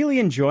I'm really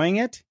enjoying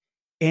it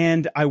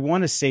and I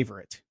want to savor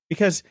it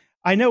because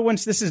I know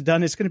once this is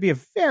done, it's going to be a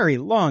very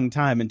long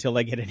time until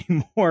I get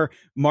any more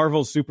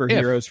Marvel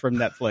superheroes from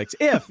Netflix.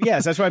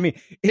 Yes, that's what I mean.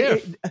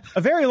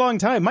 A very long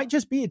time might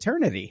just be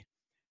eternity.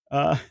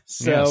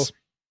 Yes.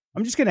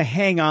 I'm just going to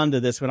hang on to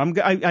this one.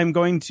 I'm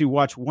going to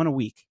watch one a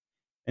week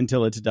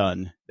until it's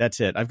done. That's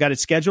it. I've got it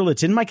scheduled.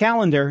 It's in my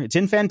calendar. It's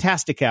in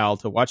Fantastical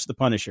to watch The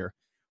Punisher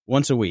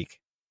once a week.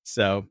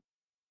 So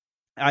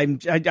I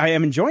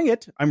am enjoying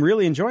it. I'm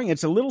really enjoying it.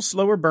 It's a little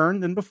slower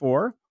burn than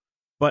before,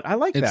 but I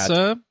like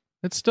that.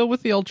 It's still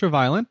with the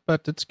ultra-violent,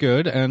 but it's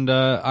good, and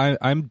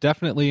I'm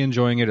definitely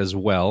enjoying it as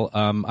well.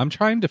 I'm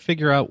trying to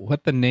figure out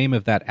what the name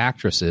of that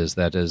actress is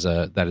that is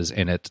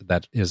in it.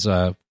 That is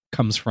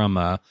comes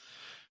from.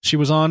 She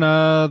was on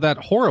that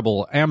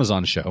horrible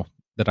Amazon show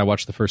that I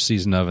watched the first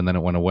season of, and then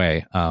it went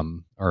away.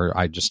 Or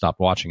I just stopped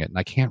watching it, and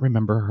I can't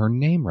remember her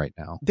name right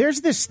now. There's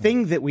this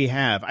thing that we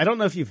have. I don't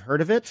know if you've heard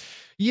of it.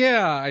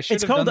 Yeah, I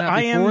should have done that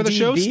before IMDb. The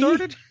show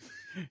started.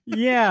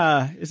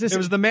 Yeah, It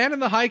was The Man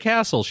in the High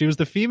Castle. She was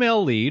the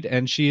female lead,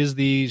 and she's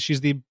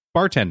the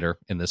bartender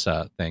in this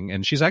thing,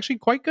 and she's actually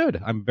quite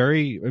good. I'm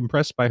very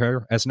impressed by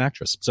her as an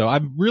actress. So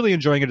I'm really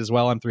enjoying it as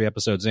well. I'm 3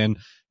 episodes in.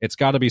 It's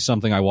got to be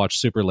something I watch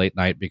super late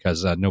night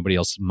because nobody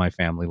else in my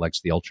family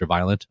likes the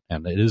ultra-violent,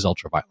 and it is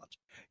ultra-violent.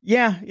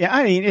 Yeah.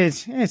 I mean,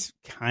 it's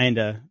kind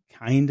of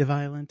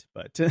violent,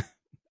 but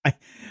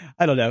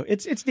I don't know.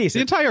 It's decent. The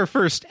entire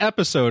first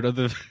episode of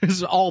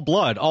is all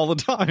blood all the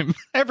time.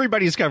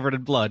 Everybody's covered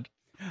in blood.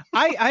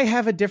 I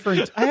have a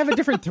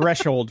different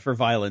threshold for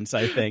violence,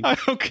 I think.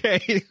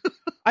 Okay.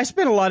 I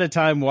spent a lot of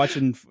time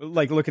looking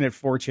at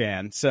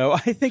 4chan, so I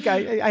think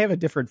I have a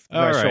different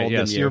threshold. All right,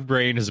 yes, than you. your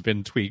brain has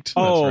been tweaked.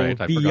 Oh, that's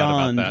right. I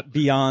forgot about that.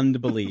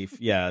 Beyond belief.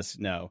 Yes,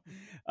 no.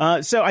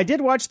 So I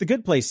did watch the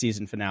Good Place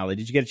season finale.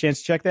 Did you get a chance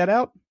to check that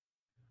out?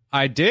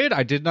 I did.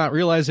 I did not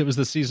realize it was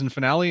the season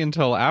finale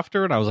until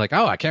after, and I was like,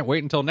 oh, I can't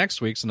wait until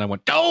next week's. And I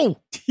went, go!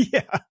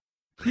 Yeah.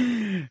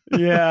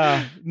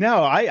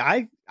 No,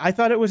 I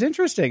thought it was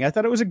interesting. I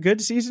thought it was a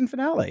good season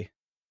finale.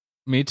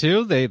 Me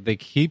too. They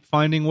keep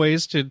finding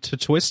ways to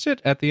twist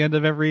it at the end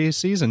of every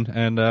season,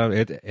 and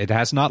it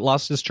has not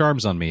lost its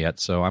charms on me yet.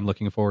 So I'm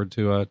looking forward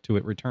to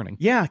it returning.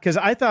 Yeah, because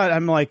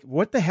I'm like,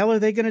 what the hell are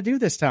they going to do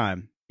this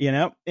time? You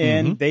know,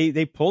 and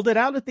they pulled it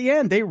out at the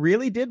end. They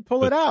really did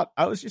pull it out.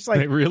 I was just like,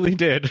 they really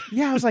did.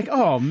 Yeah, I was like,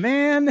 oh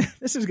man,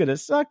 this is gonna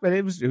suck, but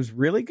it was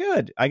really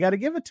good. I got to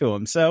give it to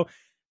them. So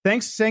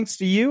thanks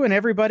to you and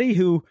everybody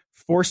who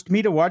forced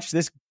me to watch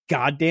this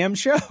goddamn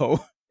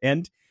show.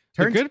 And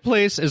The Good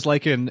Place is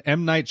like an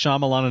M. Night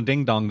Shyamalan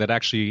Ding Dong that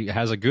actually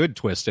has a good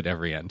twist at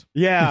every end.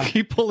 Yeah,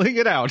 keep pulling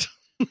it out.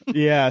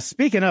 Yeah.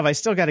 Speaking of, I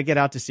still got to get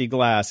out to see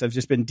Glass. I've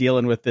just been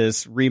dealing with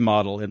this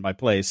remodel in my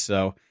place,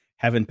 so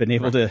haven't been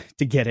able to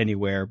get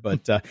anywhere.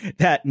 But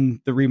that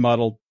and the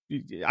remodel,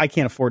 I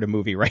can't afford a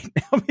movie right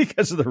now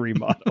because of the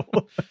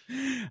remodel.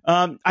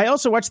 I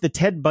also watched the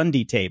Ted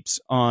Bundy tapes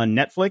on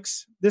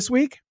Netflix this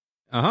week.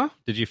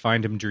 Did you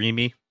find him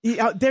dreamy?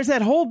 There's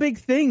that whole big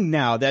thing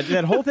now, that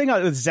whole thing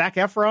with Zac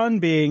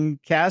Efron being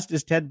cast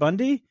as Ted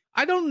Bundy.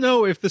 I don't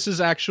know if this is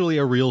actually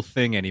a real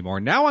thing anymore.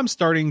 Now I'm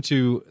starting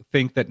to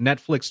think that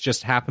Netflix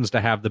just happens to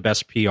have the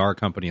best PR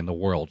company in the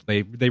world.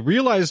 They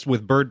realized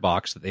with Bird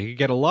Box that they could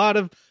get a lot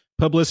of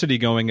publicity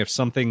going if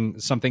something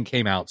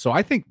came out. So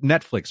I think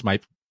Netflix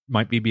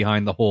might be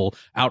behind the whole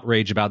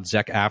outrage about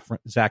Zac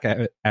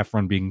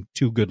Efron being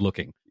too good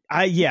looking.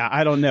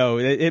 I don't know.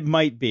 It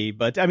might be,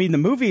 but I mean, the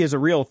movie is a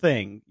real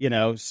thing, you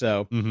know.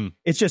 So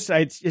it's just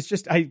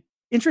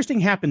interesting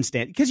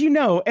happenstance because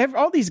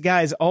all these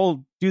guys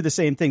all do the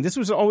same thing. This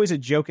was always a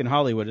joke in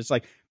Hollywood. It's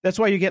like that's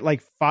why you get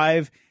like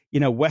 5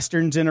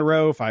 westerns in a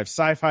row, 5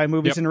 sci-fi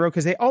movies in a row,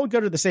 because they all go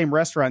to the same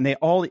restaurant and they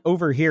all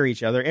overhear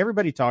each other.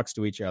 Everybody talks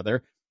to each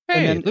other.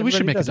 Hey, we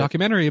should make a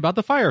documentary about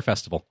the Fire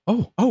Festival.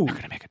 Oh, we're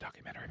going to make a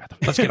documentary about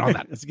Let's get on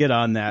that. Let's get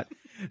on that.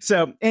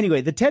 So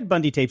anyway, the Ted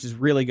Bundy tapes is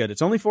really good.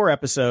 It's only 4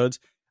 episodes.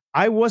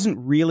 I wasn't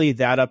really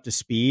that up to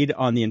speed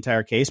on the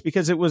entire case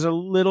because it was a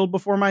little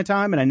before my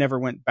time and I never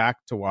went back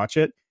to watch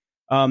it.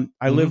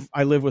 I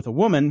live with a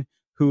woman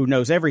who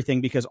knows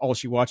everything because all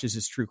she watches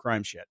is true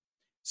crime shit.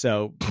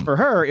 So for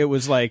her, it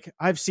was like,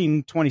 I've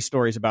seen 20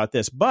 stories about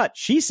this, but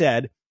she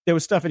said there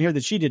was stuff in here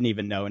that she didn't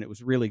even know, and it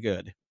was really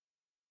good.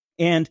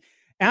 And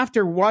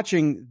after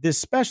watching this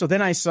special,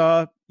 then I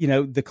saw,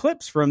 the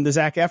clips from the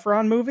Zac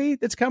Efron movie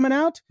that's coming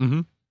out.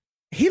 Mm-hmm.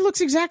 He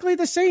looks exactly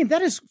the same.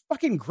 That is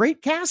fucking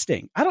great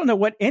casting. I don't know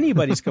what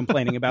anybody's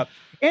complaining about.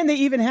 And they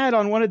even had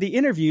on one of the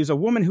interviews a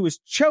woman who was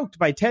choked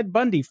by Ted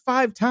Bundy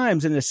 5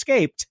 times and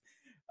escaped.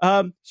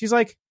 She's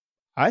like,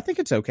 I think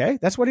it's okay.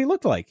 That's what he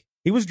looked like.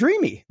 He was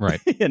dreamy. Right.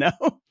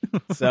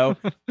 So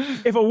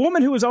if a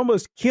woman who was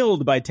almost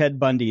killed by Ted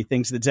Bundy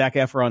thinks that Zac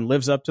Efron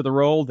lives up to the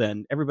role,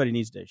 then everybody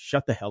needs to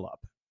shut the hell up.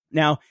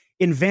 Now,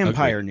 in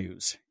vampire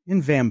news,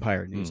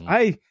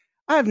 I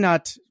have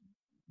not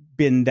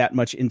been that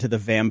much into the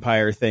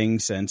vampire thing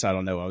since, I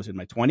don't know, I was in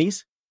my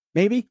 20s,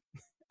 maybe.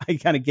 I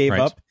kind of gave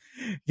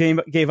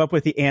up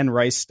with the Anne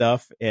Rice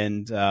stuff.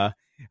 And I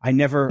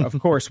never, of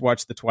course,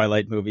 watched the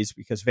Twilight movies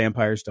because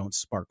vampires don't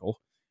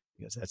sparkle,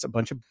 because that's a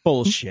bunch of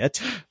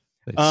bullshit.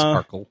 They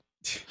sparkle.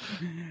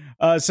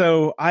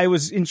 So I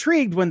was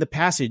intrigued when The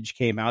Passage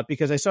came out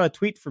because I saw a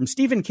tweet from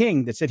Stephen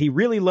King that said he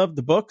really loved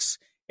the books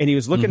and he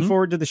was looking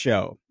forward to the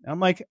show. I'm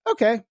like,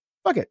 okay,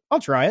 fuck it, I'll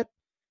try it.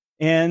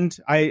 And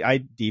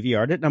I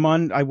DVR'd it.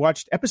 And I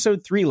watched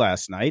episode 3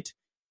 last night.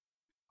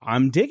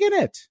 I'm digging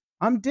it.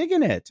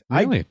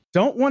 Really? I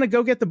don't want to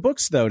go get the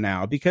books though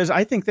now because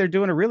I think they're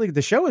doing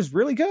the show is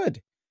really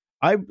good.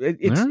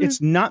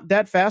 It's not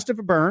that fast of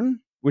a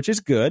burn, which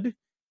is good.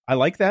 I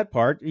like that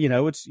part.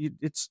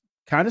 It's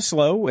kind of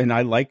slow, and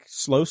I like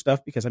slow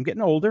stuff because I'm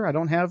getting older. I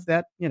don't have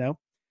that, I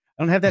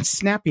don't have that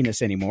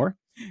snappiness anymore,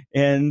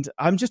 and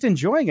I'm just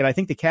enjoying it. I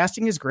think the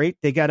casting is great.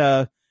 They got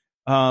a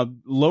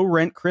low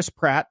rent Chris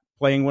Pratt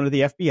playing one of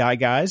the FBI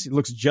guys. He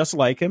looks just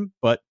like him,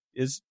 but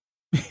it's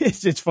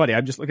funny.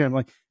 I'm just looking at him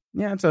like,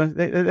 yeah,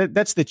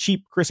 that's the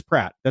cheap Chris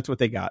Pratt. That's what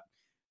they got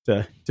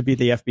to be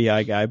the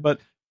FBI guy. But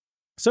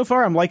so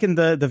far, I'm liking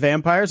the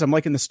vampires. I'm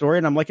liking the story,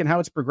 and I'm liking how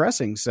it's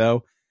progressing.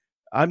 So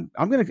I'm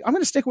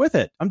gonna stick with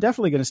it. I'm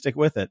definitely gonna stick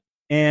with it.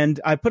 And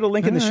I put a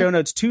link in the show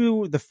notes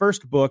to the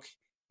first book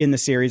in the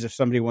series if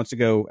somebody wants to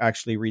go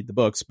actually read the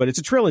books. But it's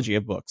a trilogy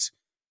of books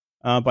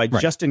by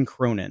Justin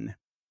Cronin.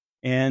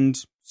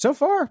 And so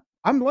far,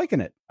 I'm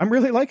liking it. I'm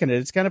really liking it.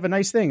 It's kind of a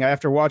nice thing.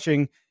 After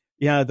watching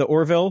the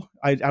Orville,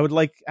 I would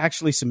like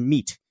actually some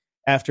meat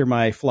after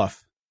my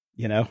fluff.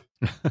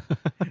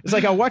 It's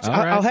like I'll watch.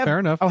 I'll have fair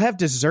enough. I'll have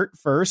dessert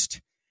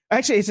first.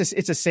 Actually,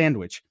 it's a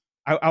sandwich.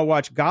 I'll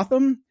watch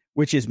Gotham,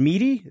 which is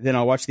meaty. Then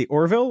I'll watch the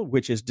Orville,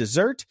 which is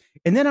dessert.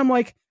 And then I'm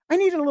like, I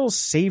need a little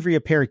savory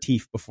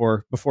aperitif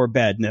before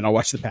bed. And then I'll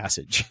watch The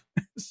Passage.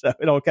 So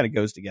it all kind of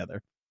goes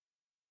together.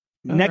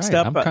 Next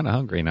up, I'm kind of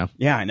hungry now.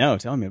 Yeah, I know.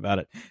 Tell me about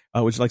it.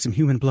 Would you like some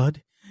human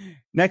blood?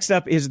 Next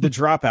up is The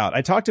Dropout.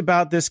 I talked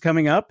about this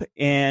coming up,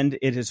 and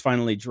it has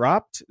finally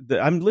dropped.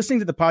 I'm listening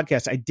to the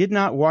podcast. I did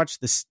not watch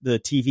the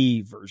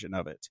TV version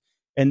of it.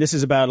 And this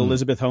is about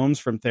Elizabeth Holmes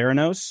from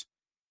Theranos.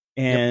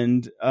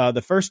 And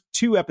the first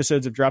 2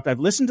 episodes have dropped. I've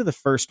listened to the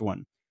first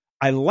one.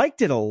 I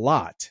liked it a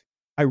lot.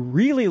 I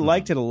really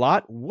liked it a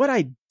lot. What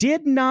I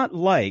did not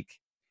like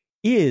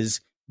is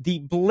the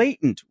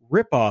blatant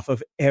ripoff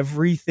of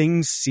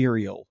everything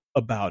Serial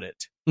about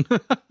it.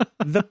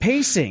 The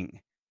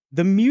pacing,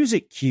 the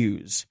music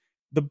cues,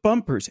 the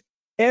bumpers,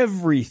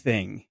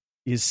 everything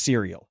is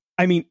Serial.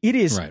 I mean, it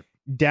is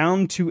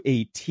down to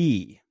a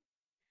T.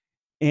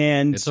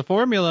 And it's a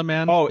formula,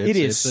 man. Oh, it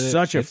is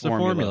such a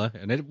formula.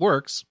 And it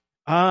works.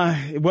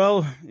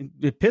 Well,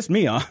 it pissed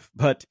me off,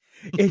 but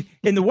and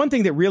the one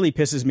thing that really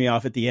pisses me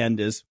off at the end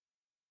is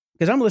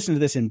because I'm listening to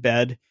this in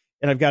bed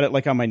and I've got it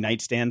like on my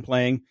nightstand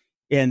playing,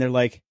 and they're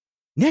like,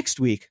 next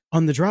week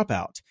on The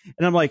Dropout.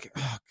 And I'm like,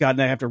 oh God,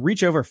 and I have to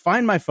reach over,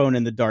 find my phone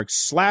in the dark,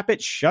 slap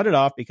it, shut it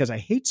off because I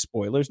hate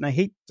spoilers and I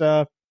hate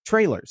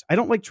trailers. I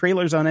don't like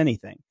trailers on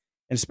anything,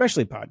 and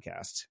especially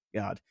podcasts.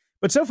 God.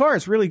 But so far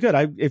it's really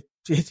good.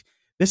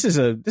 This is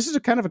a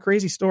kind of a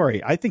crazy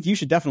story. I think you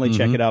should definitely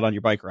check it out on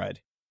your bike ride.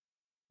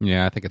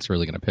 Yeah, I think it's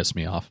really going to piss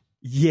me off.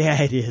 Yeah,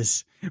 it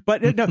is.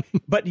 But no,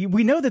 but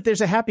we know that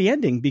there's a happy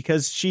ending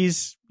because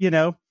she's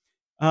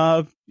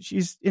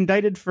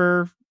indicted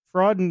for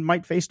fraud and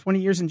might face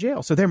 20 years in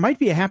jail. So there might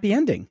be a happy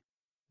ending.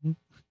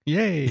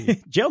 Yay.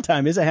 Jail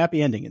time is a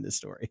happy ending in this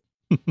story.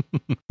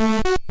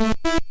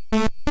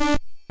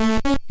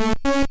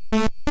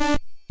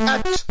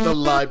 At the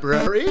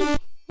library.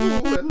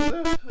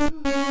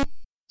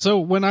 So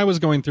when I was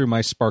going through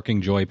my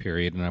sparking joy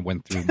period and I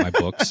went through my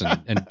books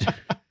and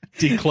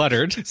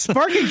decluttered.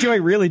 Sparking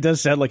joy really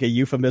does sound like a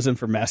euphemism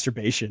for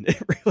masturbation.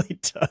 It really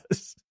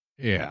does.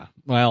 Yeah.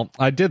 Well,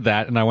 I did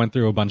that and I went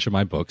through a bunch of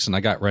my books and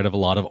I got rid of a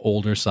lot of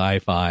older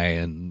sci-fi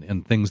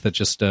and things that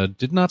just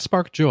did not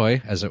spark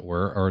joy, as it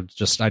were, or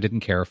just I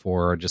didn't care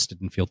for or just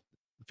didn't feel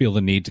feel the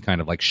need to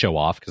kind of like show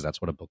off, because that's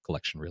what a book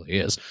collection really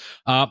is.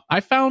 I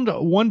found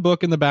one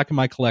book in the back of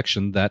my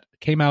collection that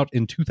came out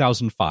in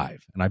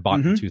 2005, and I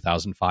bought it in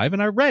 2005,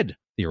 and I read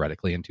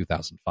theoretically in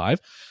 2005,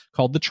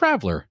 called The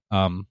Traveler.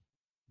 It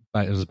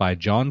was by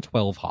John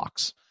Twelve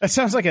Hawks. That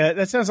sounds like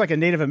a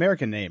Native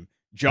American name.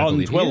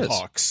 John Twelve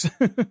Hawks.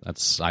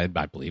 I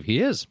believe he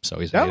is. So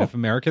he's a Native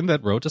American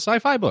that wrote a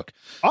sci-fi book.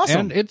 Awesome.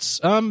 And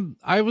it's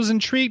I was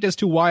intrigued as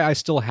to why I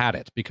still had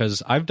it,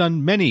 because I've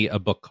done many a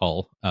book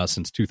call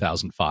since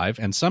 2005,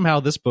 and somehow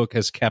this book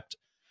has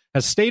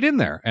stayed in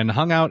there and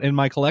hung out in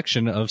my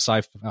collection of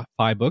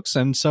sci-fi books.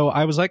 And so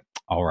I was like,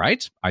 all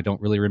right, I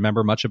don't really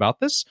remember much about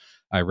this.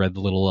 I read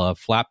the little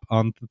flap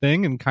on the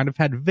thing and kind of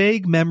had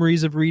vague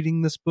memories of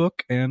reading this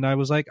book. And I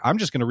was like, I'm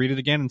just going to read it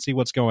again and see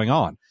what's going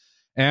on.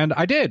 And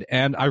I did,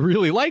 and I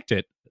really liked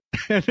it.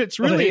 And it's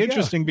really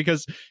interesting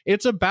because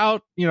it's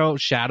about,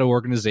 shadow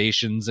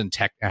organizations and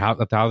how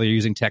they're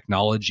using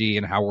technology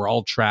and how we're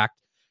all tracked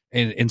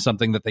in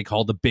something that they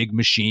call the big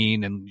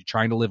machine and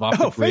trying to live off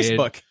the grid.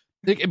 Facebook.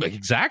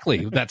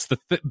 Exactly. That's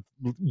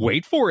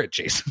wait for it,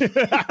 Jason.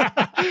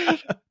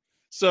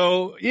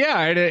 So, yeah,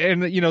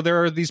 and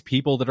there are these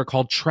people that are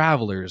called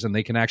travelers, and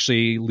they can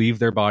actually leave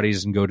their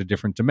bodies and go to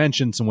different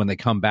dimensions. And when they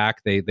come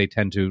back, they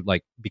tend to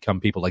like become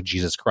people like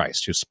Jesus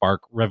Christ, who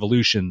spark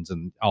revolutions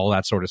and all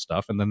that sort of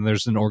stuff. And then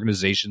there's an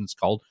organization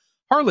called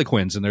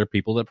Harlequins, and there are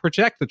people that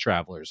protect the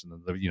travelers. And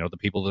the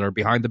people that are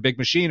behind the big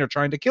machine are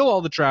trying to kill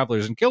all the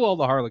travelers and kill all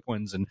the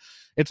Harlequins. And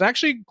it's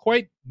actually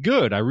quite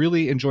good. I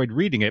really enjoyed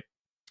reading it.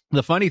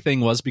 The funny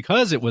thing was,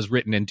 because it was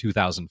written in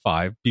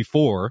 2005,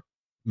 before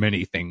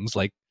many things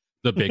like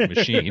the big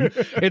machine,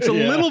 it's a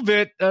little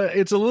bit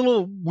it's a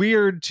little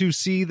weird to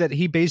see that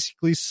he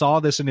basically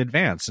saw this in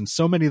advance, and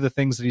so many of the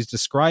things that he's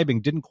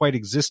describing didn't quite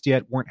exist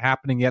yet, weren't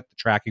happening yet, the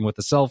tracking with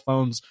the cell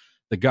phones,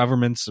 the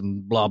governments,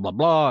 and blah blah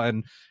blah.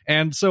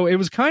 And so it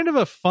was kind of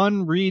a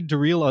fun read to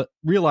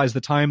realize the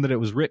time that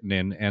it was written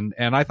in,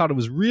 and I thought it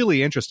was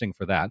really interesting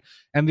for that.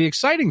 And the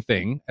exciting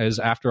thing is,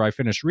 after I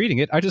finished reading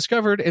it, I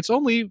discovered it's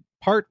only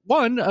part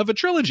one of a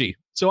trilogy.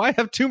 So I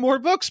have 2 more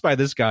books by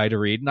this guy to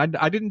read, and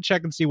I didn't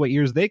check and see what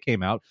years they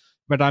came out,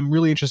 but I'm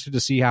really interested to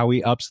see how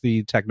he ups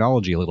the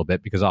technology a little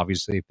bit, because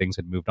obviously things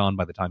had moved on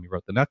by the time he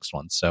wrote the next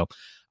one. So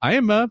I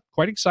am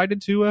quite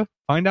excited to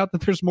find out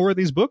that there's more of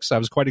these books. I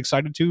was quite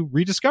excited to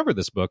rediscover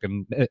this book,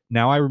 and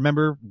now I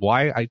remember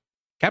why I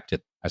kept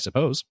it, I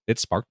suppose. It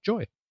sparked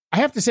joy. I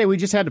have to say, we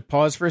just had to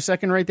pause for a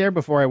second right there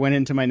before I went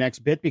into my next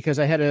bit, because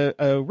I had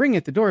a ring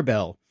at the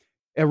doorbell.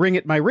 A ring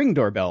at my Ring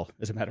doorbell,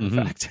 as a matter of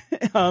fact.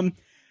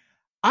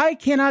 I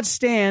cannot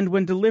stand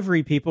when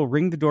delivery people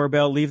ring the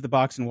doorbell, leave the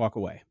box, and walk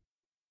away.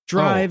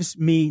 Drives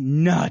me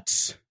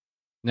nuts.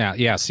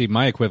 Yeah. See,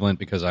 my equivalent,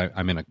 because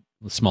I'm in a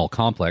small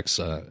complex,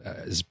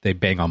 is they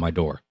bang on my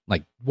door.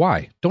 Like,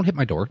 why? Don't hit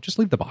my door. Just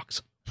leave the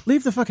box.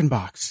 Leave the fucking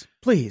box,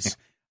 please. Yeah.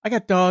 I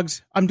got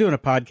dogs. I'm doing a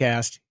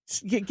podcast.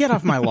 Get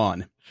off my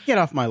lawn. Get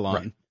off my lawn.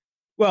 Right.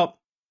 Well,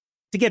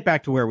 to get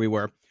back to where we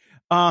were,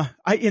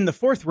 in the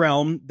Fourth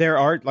Realm, there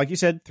are, like you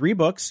said, 3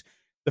 books.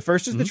 The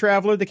first is The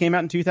Traveler, that came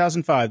out in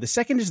 2005. The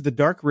second is The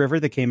Dark River,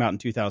 that came out in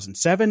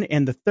 2007.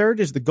 And the third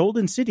is The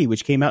Golden City,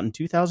 which came out in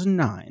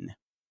 2009.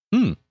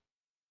 There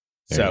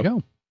you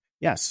go.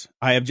 Yes,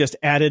 I have just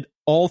added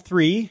all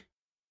 3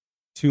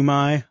 to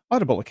my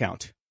Audible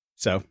account.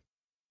 So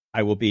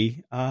I will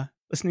be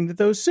listening to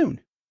those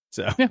soon.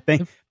 So yeah.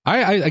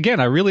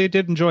 I really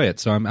did enjoy it.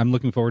 So I'm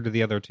looking forward to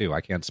the other 2.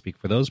 I can't speak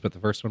for those, but the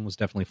first one was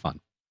definitely fun.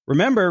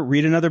 Remember,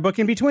 read another book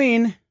in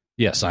between.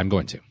 Yes, I'm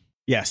going to.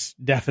 Yes,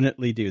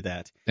 definitely do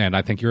that. And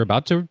I think you're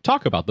about to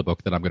talk about the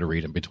book that I'm going to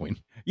read in between.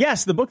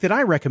 Yes, the book that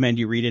I recommend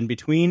you read in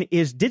between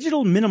is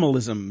Digital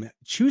Minimalism,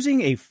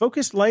 Choosing a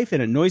Focused Life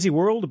in a Noisy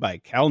World by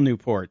Cal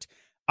Newport.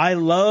 I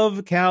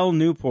love Cal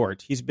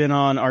Newport. He's been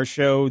on our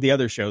show, the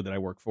other show that I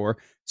work for,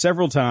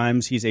 several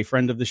times. He's a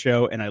friend of the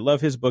show, and I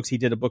love his books. He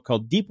did a book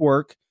called Deep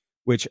Work,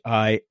 which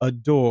I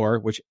adore,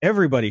 which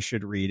everybody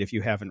should read if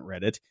you haven't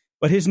read it.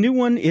 But his new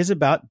one is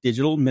about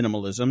digital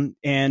minimalism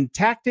and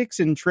tactics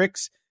and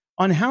tricks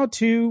on how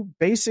to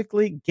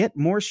basically get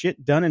more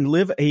shit done and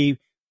live a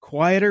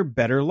quieter,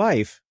 better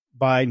life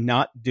by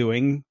not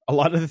doing a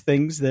lot of the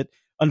things that,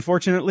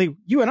 unfortunately,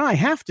 you and I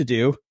have to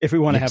do if we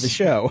want to have a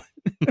show.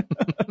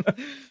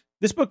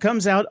 This book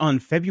comes out on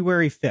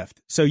February 5th,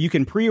 so you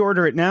can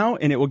pre-order it now,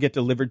 and it will get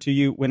delivered to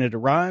you when it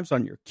arrives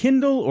on your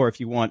Kindle, or if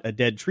you want a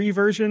Dead Tree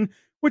version,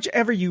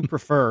 whichever you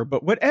prefer.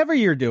 But whatever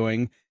you're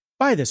doing,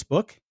 buy this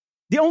book.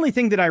 The only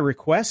thing that I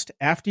request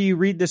after you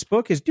read this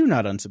book is do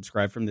not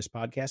unsubscribe from this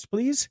podcast,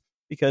 please,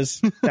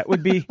 because that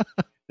would be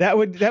that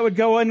would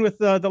go on with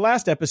the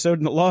last episode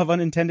in the law of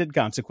unintended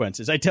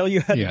consequences. I tell you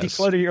how to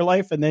declutter your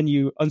life, and then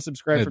you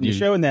unsubscribe from the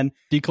show, and then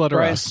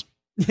declutter us.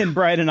 And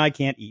Brian and I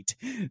can't eat.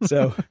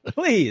 So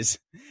please,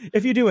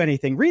 if you do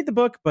anything, read the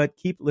book, but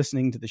keep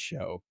listening to the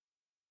show.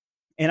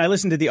 And I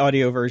listened to the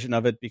audio version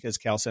of it because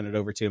Cal sent it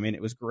over to me, and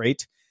it was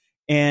great.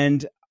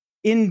 And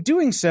in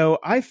doing so,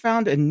 I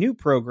found a new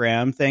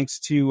program, thanks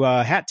to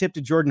hat tip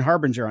to Jordan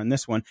Harbinger on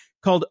this one,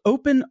 called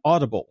Open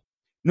Audible.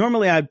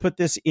 Normally, I'd put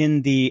this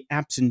in the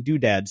apps and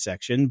doodads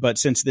section, but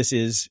since this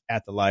is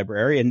at the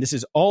library and this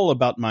is all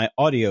about my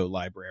audio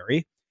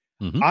library,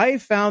 I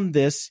found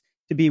this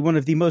to be one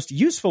of the most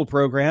useful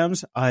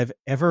programs I've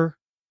ever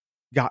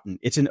gotten.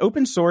 It's an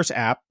open source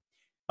app.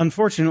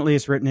 Unfortunately,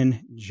 it's written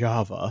in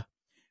Java,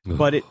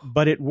 but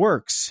it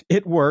works.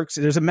 It works.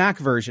 There's a Mac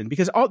version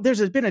because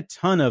there's been a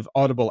ton of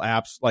Audible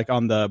apps like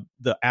on the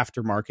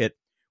aftermarket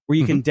where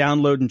you can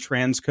download and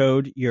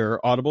transcode your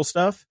Audible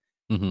stuff,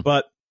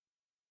 but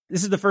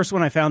this is the first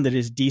one I found that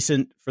is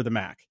decent for the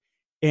Mac.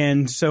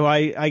 And so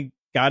I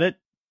got it,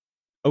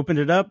 opened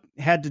it up,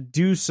 had to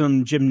do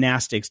some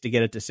gymnastics to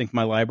get it to sync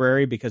my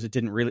library because it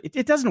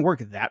doesn't work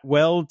that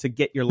well to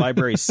get your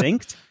library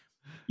synced.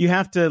 You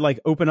have to like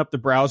open up the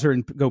browser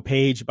and go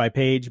page by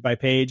page by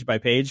page by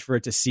page for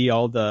it to see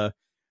all the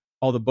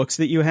books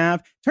that you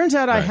have. Turns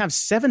out I have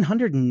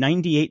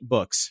 798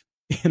 books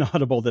in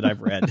Audible that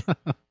I've read.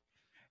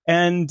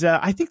 And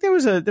I think there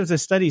was a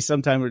study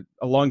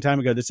a long time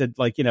ago that said,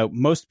 like,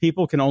 most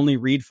people can only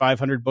read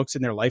 500 books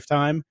in their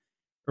lifetime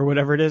or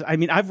whatever it is. I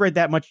mean, I've read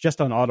that much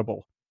just on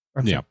Audible.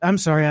 I'm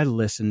sorry, I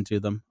listened to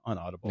them on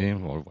Audible,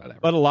 or whatever.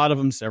 But a lot of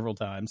them several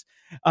times.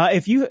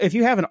 If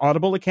you have an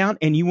Audible account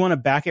and you want to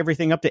back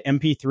everything up to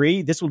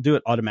MP3, this will do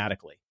it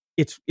automatically.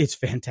 It's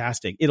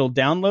fantastic. It'll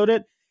download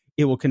it.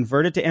 It will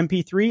convert it to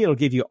MP3. It'll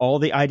give you all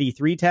the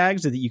ID3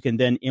 tags so that you can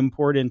then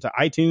import into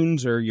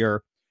iTunes or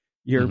your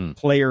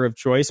player of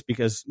choice,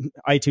 because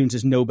iTunes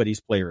is nobody's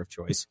player of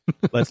choice.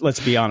 Let's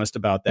be honest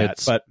about that.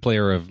 It's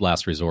player of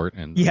last resort,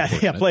 and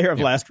player of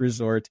last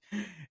resort.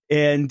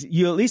 And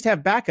you at least have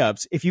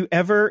backups if you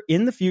ever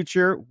in the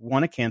future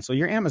want to cancel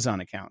your Amazon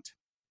account.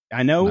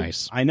 I know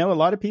a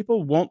lot of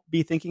people won't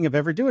be thinking of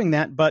ever doing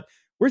that, but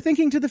we're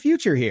thinking to the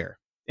future here.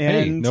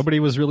 And nobody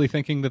was really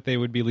thinking that they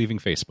would be leaving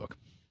Facebook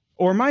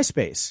or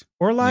MySpace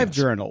or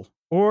LiveJournal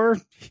or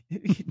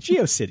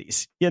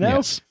GeoCities,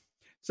 Yes.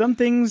 Some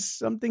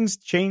things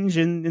change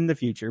in the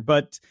future,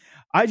 but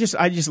I just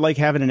like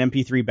having an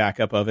MP3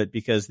 backup of it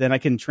because then I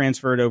can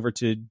transfer it over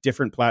to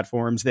different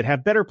platforms that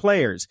have better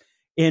players.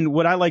 And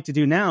what I like to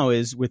do now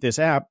is with this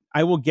app,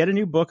 I will get a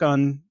new book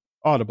on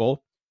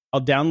Audible.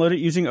 I'll download it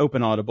using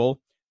Open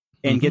Audible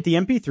and get the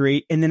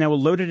MP3, and then I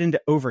will load it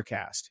into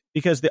Overcast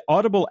because the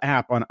Audible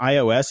app on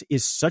iOS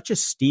is such a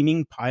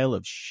steaming pile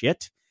of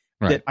shit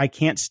that I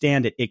can't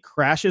stand it. It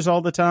crashes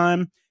all the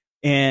time.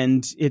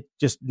 And it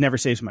just never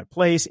saves my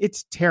place.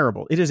 It's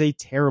terrible. It is a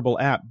terrible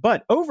app.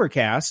 But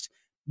Overcast,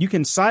 you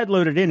can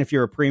sideload it in if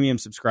you're a premium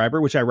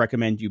subscriber, which I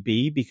recommend you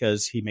be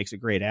because he makes a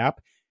great app.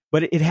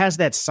 But it has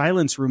that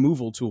silence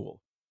removal tool.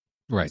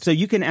 Right. So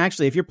you can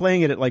actually, if you're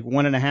playing it at like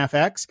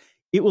 1.5x,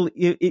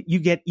 you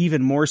get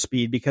even more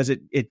speed because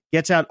it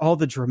gets out all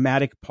the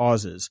dramatic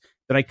pauses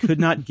that I could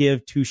not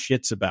give two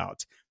shits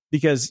about.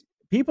 Because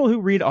people who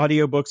read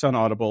audiobooks on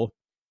Audible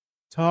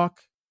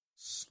talk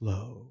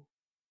slow.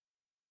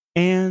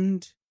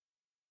 And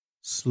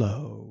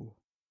slow.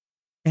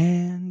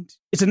 And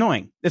it's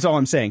annoying. That's all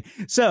I'm saying.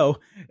 So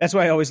that's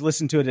why I always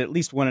listen to it at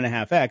least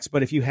 1.5x.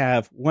 But if you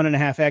have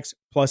 1.5x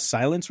plus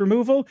silence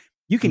removal,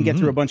 you can get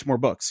through a bunch more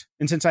books.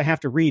 And since I have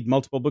to read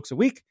multiple books a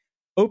week,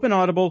 Open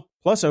Audible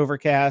plus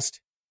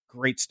Overcast,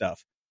 great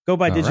stuff. Go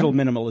buy Digital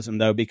Minimalism,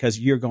 though, because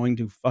you're going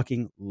to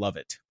fucking love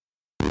it.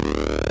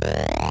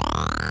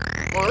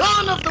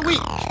 Moron of the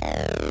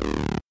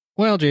week.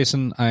 Well,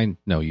 Jason, I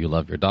know you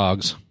love your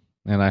dogs,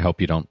 and I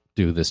hope you don't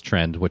do this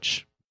trend,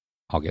 which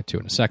I'll get to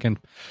in a second.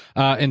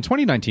 In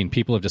 2019,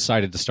 people have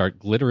decided to start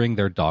glittering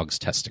their dogs'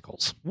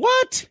 testicles.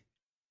 What?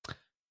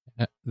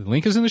 The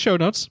link is in the show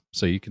notes,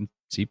 so you can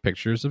see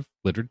pictures of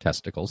glittered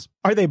testicles.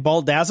 Are they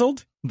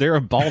ball-dazzled? They're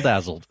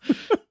ball-dazzled.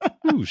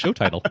 Ooh, show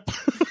title.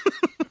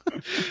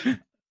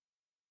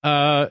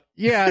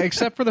 Yeah,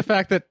 except for the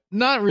fact that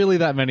not really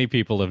that many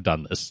people have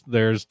done this.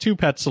 There's 2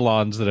 pet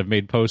salons that have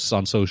made posts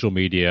on social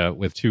media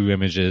with 2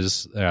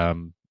 images,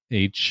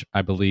 each,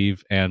 I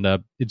believe, and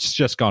it's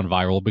just gone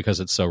viral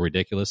because it's so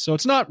ridiculous. So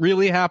it's not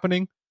really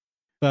happening.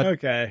 But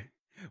okay.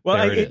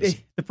 Well,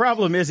 the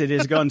problem is it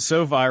has gone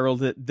so viral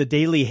that the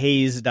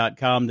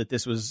dailyhaze.com that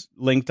this was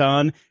linked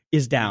on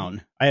is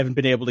down. I haven't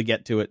been able to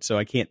get to it, so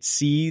I can't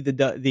see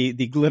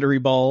the glittery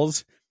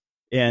balls.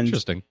 And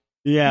interesting.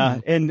 Yeah,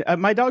 and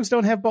my dogs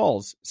don't have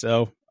balls,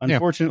 so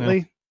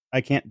unfortunately,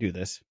 I can't do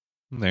this.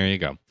 There you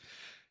go.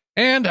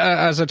 And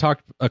as I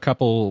talked a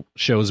couple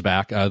shows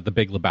back, The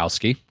Big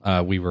Lebowski,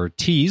 we were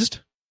teased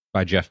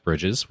by Jeff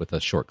Bridges with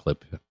a short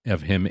clip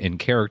of him in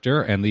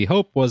character, and the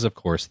hope was, of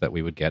course, that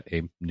we would get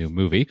a new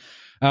movie.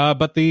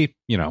 But the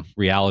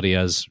reality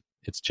is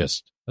it's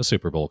just a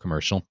Super Bowl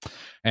commercial.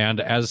 And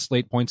as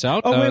Slate points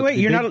out... Oh, wait,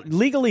 you're not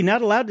legally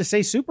not allowed to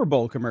say Super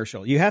Bowl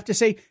commercial. You have to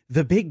say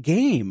the big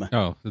game.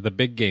 Oh, the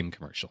big game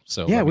commercial.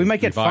 So yeah, we might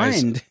get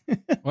fined.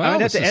 Well,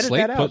 I'd have to edit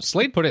Slate that out.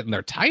 Slate put it in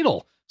their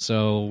title.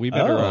 So we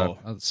better,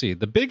 let's see.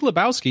 The Big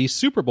Lebowski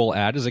Super Bowl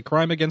ad is a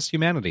crime against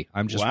humanity.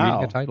 I'm just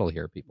reading a title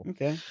here, people.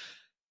 Okay.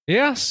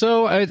 Yeah,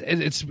 so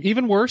it's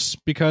even worse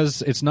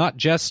because it's not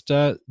just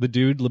the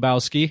dude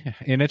Lebowski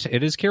in it.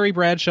 It is Carrie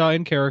Bradshaw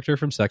in character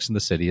from Sex and the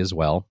City as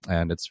well,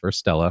 and it's for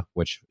Stella,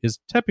 which is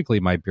typically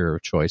my beer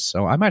of choice.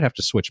 So I might have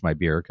to switch my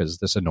beer because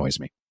this annoys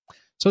me.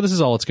 So this is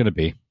all it's going to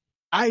be.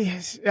 I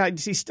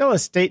see. Stella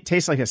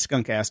tastes like a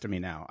skunk ass to me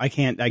now. I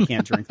can't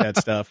drink that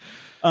stuff.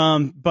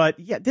 But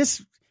yeah,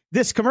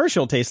 this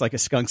commercial tastes like a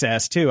skunk's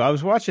ass too. I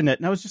was watching it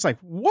and I was just like,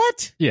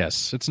 what?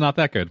 Yes, it's not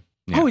that good.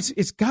 Yeah. Oh,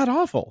 it's god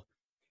awful.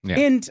 Yeah.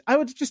 And I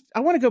want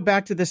to go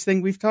back to this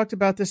thing. We've talked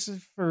about this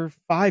for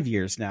 5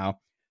 years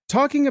now,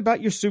 talking about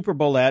your Super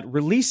Bowl ad,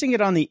 releasing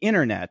it on the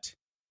internet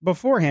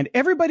beforehand.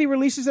 Everybody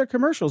releases their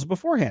commercials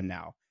beforehand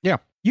now. Yeah.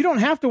 You don't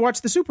have to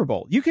watch the Super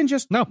Bowl. You can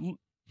just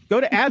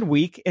go to Ad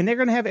Week and they're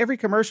going to have every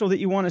commercial that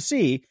you want to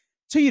see.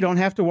 So you don't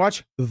have to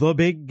watch the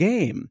big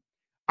game.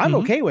 I'm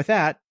okay with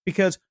that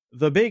because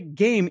the big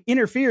game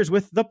interferes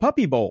with the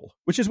Puppy Bowl,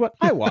 which is what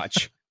I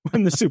watch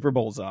when the Super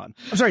Bowl's on.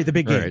 I'm sorry, the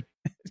big game. Right.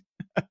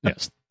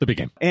 Yes, the big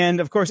game. And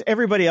of course,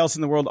 everybody else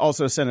in the world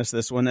also sent us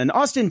this one. An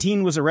Austin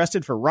teen was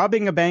arrested for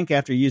robbing a bank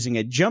after using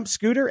a jump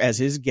scooter as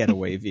his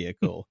getaway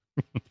vehicle.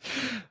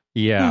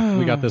 Yeah,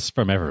 we got this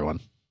from everyone.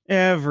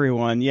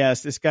 Everyone,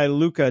 yes. This guy,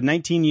 Luca,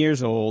 19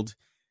 years old,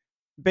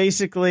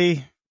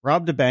 basically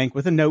robbed a bank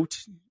with a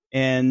note,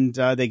 and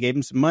they gave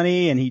him some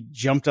money, and he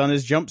jumped on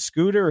his jump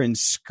scooter and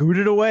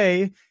scooted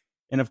away.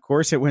 And of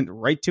course, it went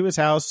right to his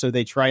house, so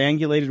they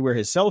triangulated where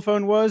his cell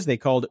phone was. They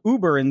called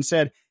Uber and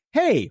said,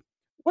 hey,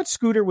 what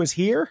scooter was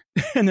here?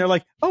 And they're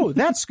like, oh,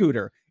 that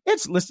scooter.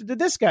 It's listed to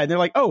this guy. And they're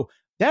like, oh,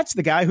 that's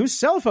the guy whose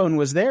cell phone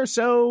was there,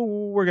 so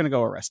we're going to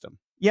go arrest him.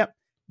 Yep.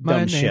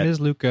 My name is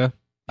Luca.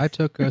 I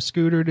took a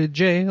scooter to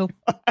jail.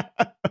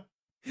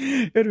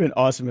 It would have been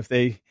awesome if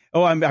they...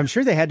 Oh, I'm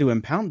sure they had to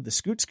impound the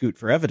scoot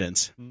for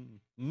evidence.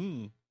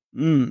 And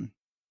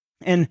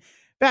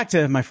back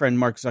to my friend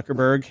Mark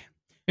Zuckerberg.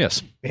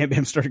 Yes. Bam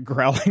Bam started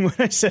growling when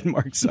I said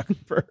Mark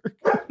Zuckerberg.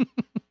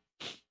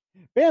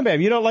 Bam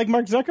Bam, you don't like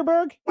Mark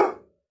Zuckerberg?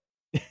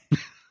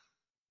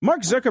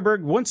 Mark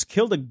Zuckerberg once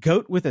killed a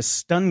goat with a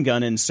stun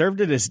gun and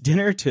served it as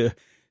dinner to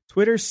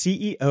Twitter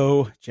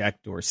CEO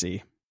Jack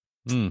Dorsey.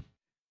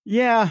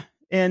 Yeah,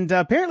 and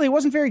apparently it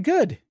wasn't very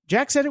good.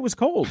 Jack said it was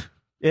cold,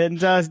 and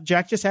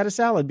Jack just had a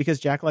salad because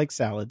Jack likes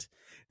salads.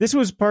 This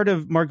was part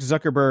of Mark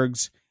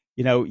Zuckerberg's,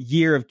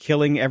 year of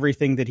killing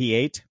everything that he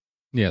ate.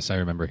 Yes, I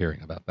remember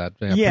hearing about that.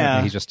 Yeah.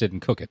 Apparently he just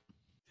didn't cook it.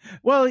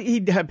 Well, he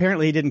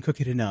didn't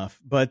cook it enough,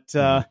 but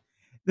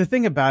the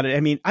thing about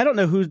it, I don't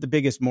know who the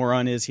biggest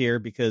moron is here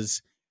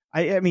because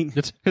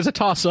it's a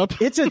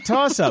toss-up. It's a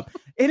toss-up.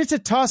 And it's a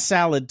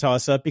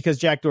toss-up because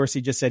Jack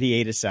Dorsey just said he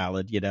ate a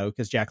salad,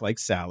 because Jack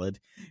likes salad.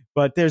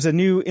 But there's a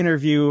new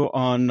interview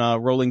on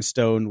Rolling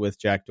Stone with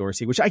Jack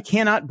Dorsey, which I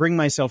cannot bring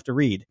myself to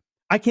read.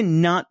 I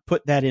cannot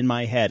put that in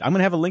my head. I'm going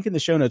to have a link in the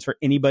show notes for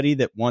anybody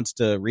that wants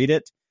to read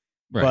it.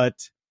 Right.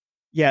 But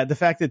yeah, the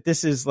fact that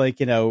this is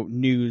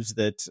news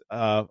that,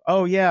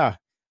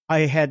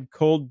 I had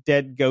cold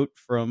dead goat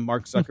from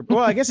Mark Zuckerberg.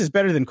 Well, I guess it's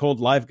better than cold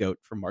live goat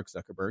from Mark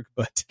Zuckerberg,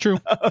 but true.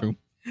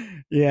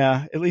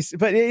 Yeah, at least.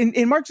 But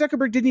in Mark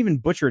Zuckerberg didn't even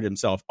butcher it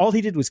himself. All he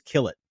did was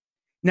kill it.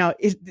 Now,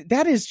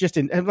 that is just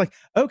I'm like,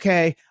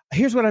 okay,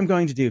 here's what I'm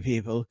going to do,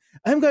 people.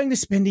 I'm going to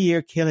spend a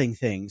year killing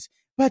things.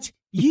 But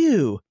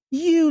you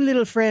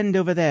little friend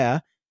over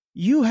there,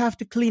 you have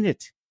to clean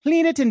it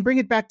and bring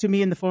it back to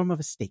me in the form of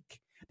a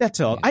steak.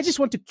 That's all. Yes. I just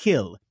want to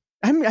kill.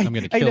 I'm going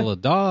to kill a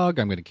dog.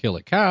 I'm going to kill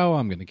a cow.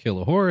 I'm going to kill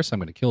a horse. I'm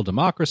going to kill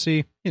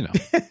democracy.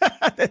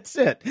 That's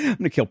it. I'm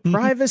going to kill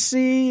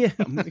privacy.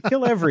 I'm going to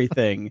kill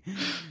everything.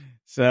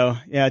 So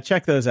yeah,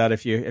 check those out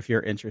if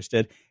you're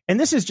interested. And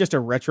this is just a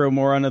retro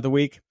moron of the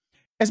week.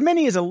 As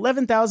many as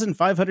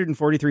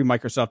 11,543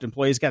 Microsoft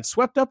employees got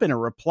swept up in a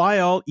Reply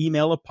All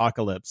email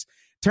apocalypse.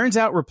 Turns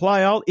out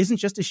Reply All isn't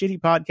just a shitty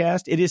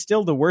podcast. It is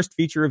still the worst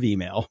feature of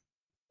email.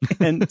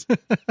 And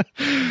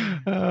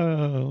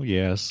oh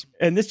yes,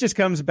 and this just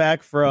comes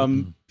back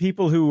from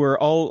people who were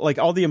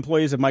all the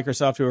employees of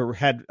Microsoft who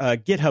had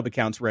GitHub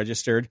accounts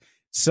registered.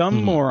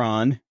 Some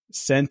moron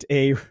sent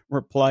a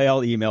Reply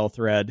All email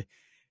thread,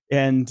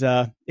 and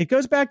it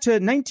goes back to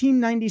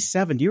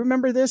 1997. Do you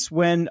remember this,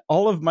 when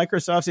all of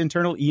Microsoft's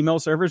internal email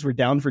servers were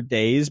down for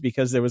days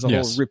because there was a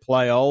whole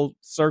Reply All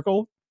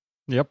circle?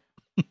 Yep,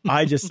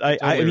 I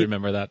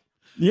remember that.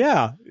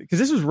 Yeah, because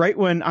this was right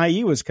when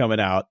IE was coming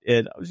out.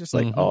 And I was just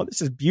like, oh,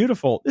 this is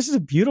beautiful. This is a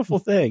beautiful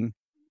thing.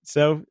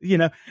 So,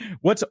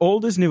 what's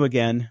old is new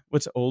again.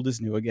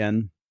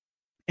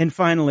 And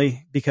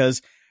finally,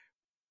 because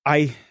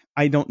I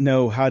don't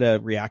know how to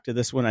react to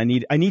this one. I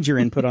need your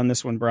input on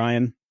this one,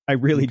 Brian. I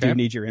really do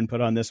need your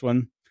input on this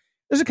one.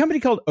 There's a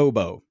company called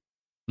Oboe.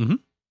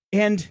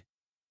 And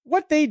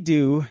what they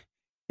do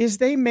is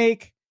they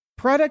make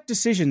product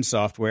decision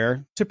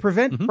software to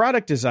prevent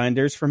product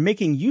designers from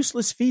making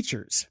useless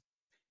features.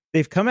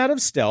 They've come out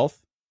of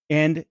stealth,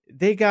 and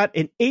they got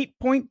an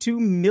 $8.2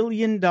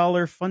 million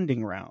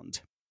funding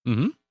round.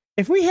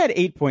 If we had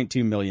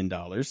 $8.2 million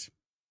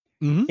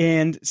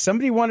and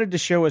somebody wanted to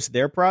show us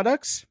their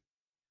products,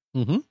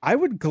 I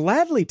would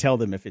gladly tell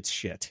them if it's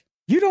shit.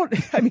 You don't,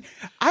 I mean,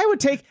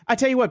 I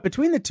tell you what,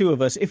 between the two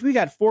of us, if we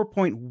got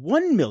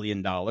 $4.1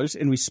 million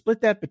and we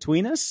split that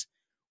between us,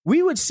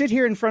 we would sit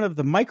here in front of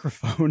the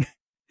microphone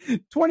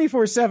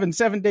 24/7,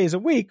 7 days a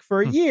week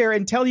for a year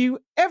and tell you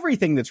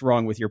everything that's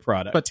wrong with your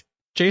product. But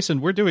Jason,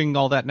 we're doing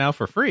all that now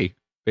for free,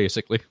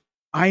 basically.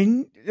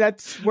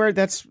 That's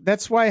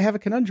why I have a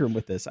conundrum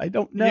with this. I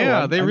don't know.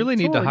 Yeah, they really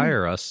need to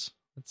hire us.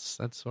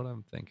 That's what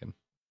I'm thinking.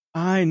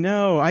 I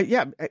know.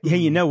 Hey,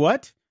 you know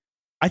what?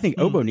 I think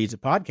Oboe needs a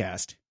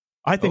podcast.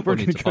 I think we're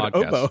going to go to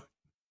Oboe.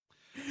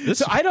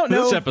 So I don't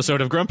know. This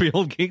episode of Grumpy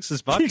Old Geeks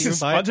is brought to you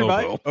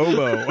by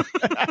Oboe.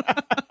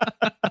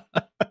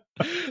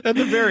 At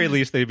the very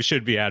least, they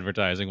should be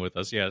advertising with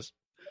us. Yes,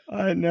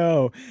 I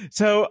know.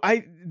 So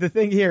the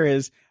thing here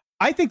is,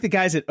 I think the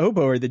guys at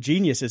Oboe are the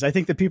geniuses. I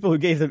think the people who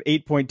gave them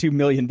 $8.2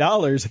 million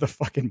are the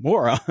fucking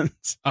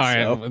morons. All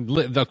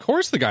right. Of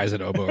course, the guys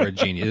at Oboe are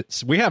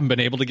genius. We haven't been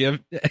able to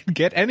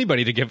get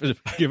anybody to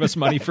give us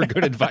money for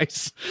good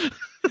advice.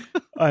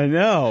 I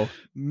know,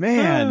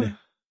 man.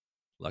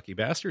 Lucky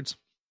bastards.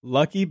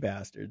 Lucky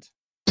bastards.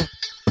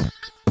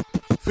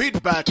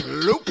 Feedback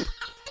loop.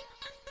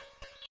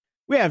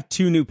 We have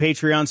 2 new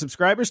Patreon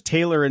subscribers,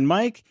 Taylor and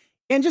Mike.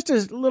 And just a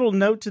little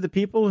note to the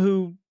people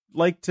who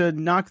like to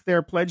knock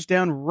their pledge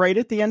down right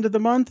at the end of the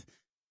month.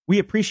 We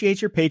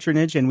appreciate your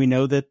patronage, and we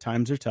know that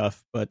times are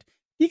tough, but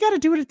you got to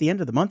do it at the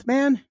end of the month,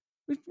 man.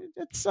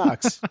 It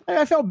sucks.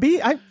 I felt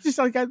beat. I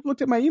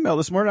looked at my email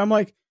this morning. I'm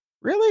like,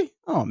 really?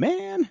 Oh,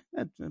 man,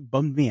 that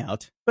bummed me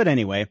out. But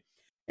anyway,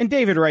 and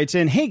David writes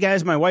in, hey,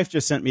 guys, my wife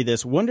just sent me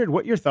this. Wondered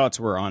what your thoughts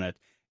were on it.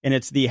 And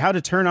it's the how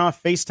to turn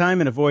off FaceTime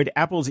and avoid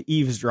Apple's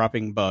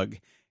eavesdropping bug.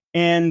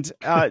 And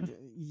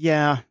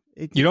yeah.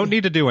 You don't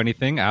need to do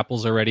anything.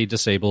 Apple's already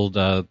disabled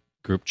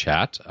group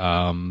chat.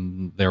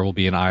 There will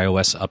be an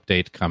iOS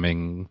update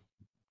coming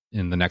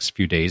in the next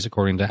few days,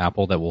 according to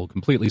Apple, that will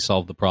completely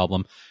solve the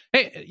problem.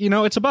 Hey,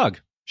 it's a bug.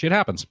 Shit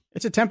happens.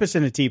 It's a tempest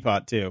in a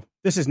teapot, too.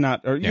 This is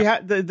not...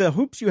 the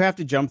hoops you have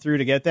to jump through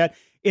to get that,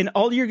 and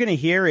all you're going to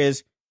hear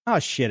is, oh,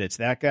 shit, it's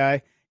that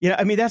guy. Yeah,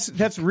 I mean,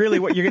 that's really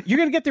what you're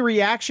going to get, the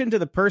reaction to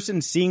the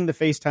person seeing the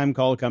FaceTime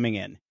call coming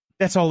in.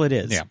 That's all it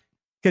is. Yeah.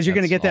 Because you're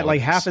going to get that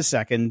like half a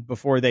second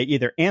before they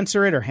either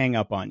answer it or hang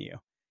up on you.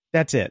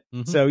 That's it.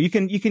 Mm-hmm. So you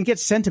can get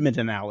sentiment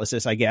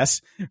analysis, I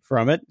guess,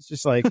 from it. It's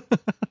just like,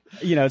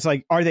 it's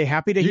like, are they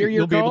happy to hear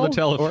your call? You'll be able to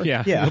tell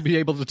you'll be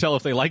able to tell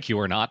if they like you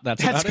or not.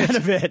 That's kind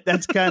of it.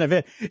 That's kind of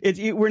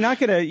it. We're not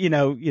going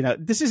to,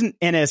 this isn't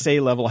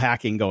NSA level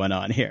hacking going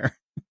on here.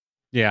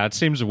 Yeah, it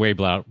seems way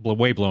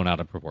blown out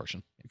of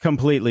proportion.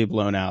 Completely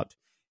blown out.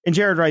 And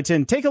Jared writes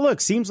in, take a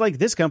look. Seems like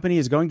this company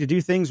is going to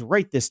do things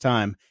right this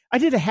time. I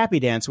did a happy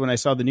dance when I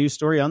saw the news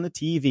story on the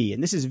TV,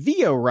 and this is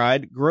VO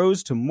Ride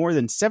grows to more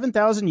than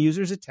 7,000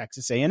 users at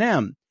Texas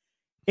A&M.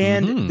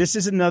 And this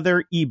is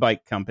another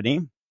e-bike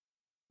company,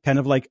 kind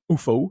of like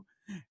UFO.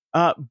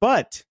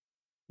 But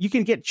you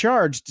can get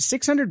charged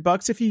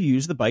 $600 if you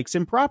use the bikes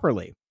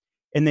improperly.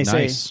 And they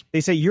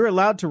say you're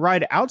allowed to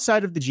ride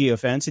outside of the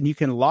geofence, and you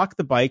can lock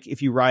the bike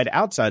if you ride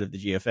outside of the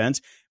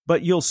geofence,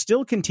 but you'll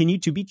still continue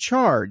to be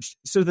charged.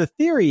 So the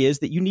theory is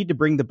that you need to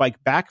bring the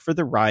bike back for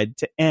the ride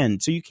to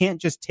end. So you can't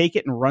just take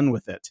it and run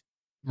with it.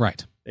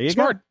 Right. There you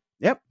Smart.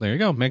 go. Yep. There you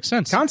go. Makes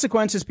sense.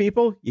 Consequences,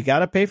 people. You got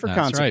to pay for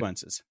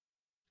consequences. Right.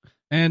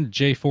 And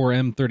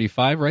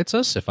J4M35 writes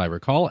us, if I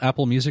recall,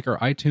 Apple Music or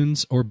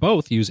iTunes or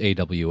both use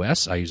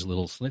AWS. I use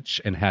Little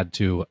Snitch and had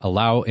to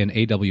allow an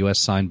AWS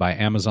sign by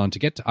Amazon to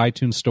get to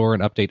iTunes Store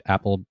and update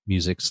Apple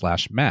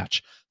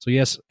Music/Match. So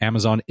yes,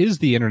 Amazon is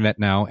the internet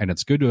now, and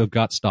it's good to have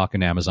got stock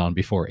in Amazon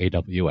before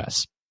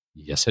AWS.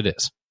 Yes, it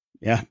is.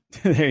 Yeah,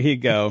 there you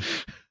go.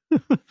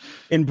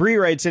 And Bree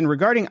writes in,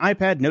 regarding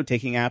iPad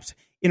note-taking apps,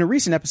 in a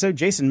recent episode,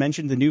 Jason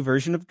mentioned the new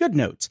version of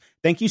GoodNotes.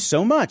 Thank you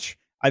so much.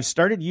 I've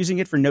started using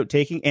it for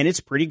note-taking, and it's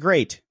pretty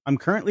great. I'm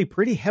currently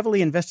pretty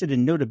heavily invested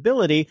in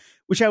Notability,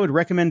 which I would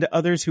recommend to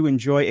others who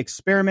enjoy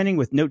experimenting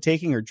with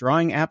note-taking or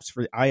drawing apps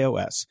for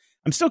iOS.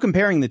 I'm still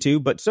comparing the two,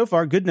 but so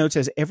far, GoodNotes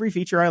has every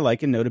feature I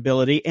like in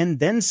Notability, and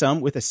then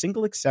some with a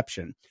single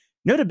exception.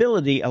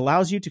 Notability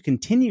allows you to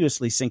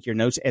continuously sync your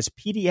notes as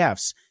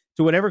PDFs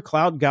to whatever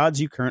cloud gods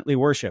you currently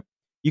worship.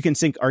 You can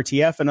sync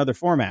RTF and other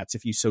formats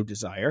if you so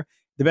desire.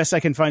 The best I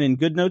can find in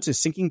GoodNotes is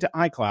syncing to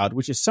iCloud,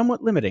 which is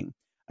somewhat limiting.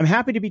 I'm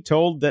happy to be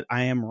told that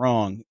I am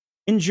wrong.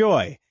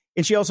 Enjoy.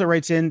 And she also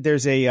writes in,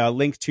 there's a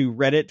link to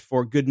Reddit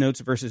for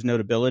GoodNotes versus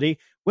Notability.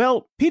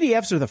 Well,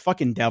 PDFs are the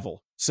fucking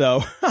devil.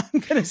 So I'm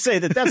going to say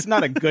that that's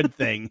not a good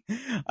thing.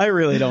 I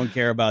really don't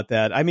care about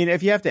that. I mean,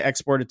 if you have to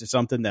export it to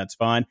something, that's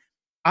fine.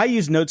 I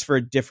use notes for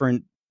a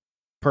different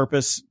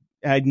purpose.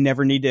 I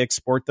never need to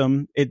export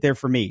them. They're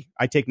for me.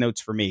 I take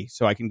notes for me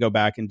so I can go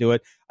back and do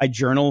it. I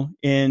journal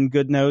in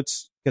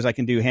GoodNotes because I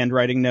can do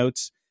handwriting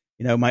notes.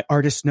 My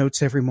artist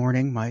notes every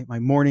morning, my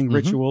morning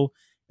ritual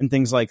and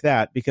things like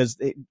that, because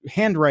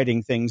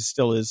handwriting things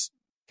still is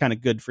kind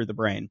of good for the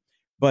brain.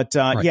 But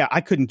right. Yeah,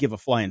 I couldn't give a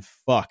flying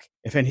fuck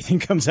if anything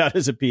comes out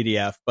as a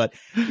PDF. But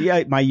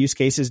yeah, my use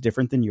case is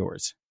different than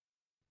yours.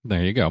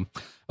 There you go.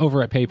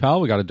 Over at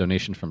PayPal, we got a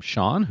donation from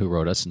Sean, who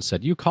wrote us and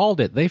said, "You called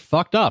it. They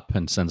fucked up,"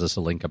 and sends us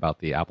a link about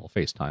the Apple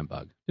FaceTime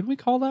bug. Did we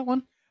call that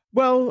one?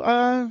 Well,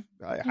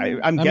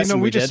 I'm guessing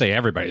we we just did. say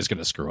everybody's going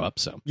to screw up,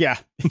 so Yeah.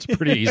 it's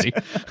pretty easy.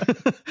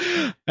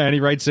 And he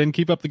writes in,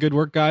 "Keep up the good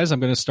work, guys. I'm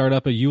going to start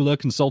up a EULA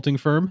consulting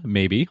firm,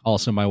 maybe.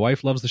 Also, my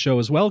wife loves the show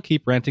as well.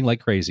 Keep ranting like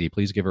crazy.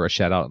 Please give her a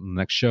shout out in the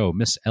next show,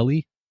 Miss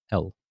Ellie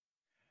L."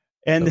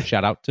 And So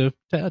shout out to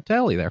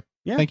Ellie there.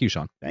 Yeah. Thank you,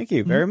 Sean. Thank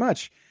you very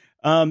much.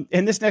 And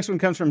this next one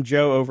comes from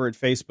Joe over at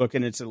Facebook,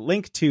 and it's a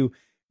link to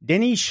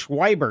Denny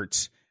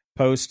Schweibert's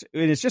post.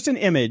 And it's just an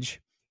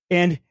image.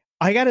 And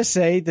I got to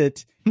say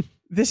that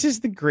this is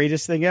the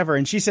greatest thing ever.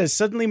 And she says,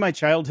 "Suddenly my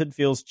childhood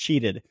feels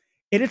cheated."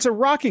 And it's a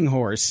rocking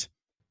horse,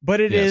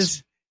 but it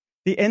is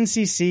the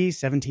NCC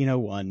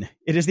 1701.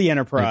 It is the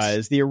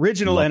Enterprise, the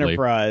original lovely.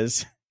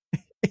 Enterprise.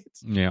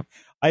 Yeah.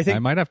 I think I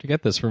might have to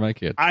get this for my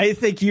kid. I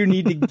think you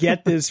need to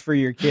get this for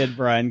your kid,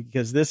 Brian,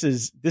 because this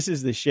is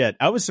the shit.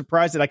 I was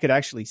surprised that I could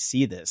actually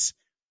see this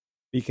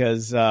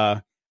because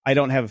I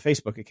don't have a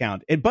Facebook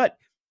account. But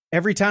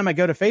every time I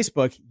go to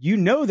Facebook,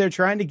 they're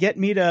trying to get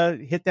me to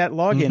hit that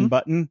login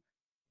button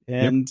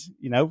and,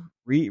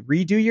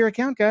 redo your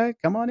account, guy.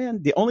 Come on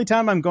in. The only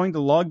time I'm going to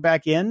log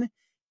back in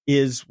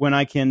is when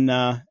I can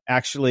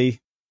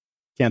actually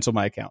cancel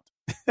my account.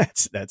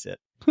 That's it.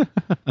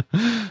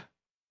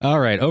 All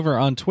right, over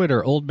on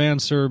Twitter, Old Man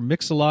Sir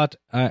Mix-a-Lot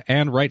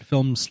and Right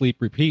Film Sleep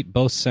Repeat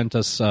both sent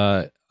us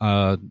the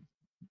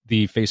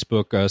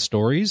Facebook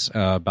stories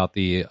about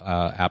the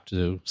app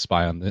to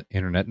spy on the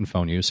internet and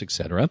phone use,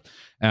 etc.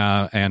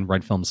 And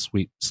Right Film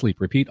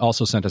Sleep Repeat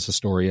also sent us a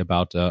story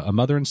about a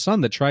mother and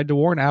son that tried to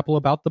warn Apple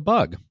about the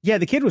bug. Yeah,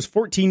 the kid was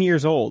 14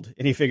 years old,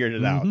 and he figured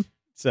it out.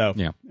 So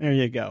there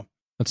you go.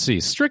 Let's see.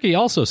 Stricky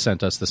also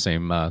sent us the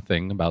same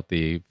thing about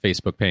the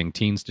Facebook paying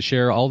teens to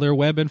share all their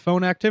web and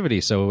phone activity.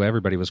 So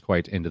everybody was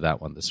quite into that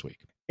one this week.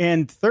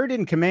 And Third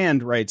in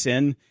Command writes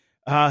in,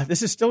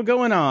 this is still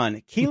going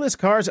on. Keyless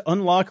cars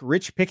unlock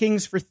rich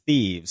pickings for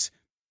thieves.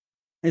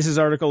 This is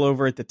an article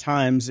over at the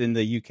Times in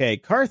the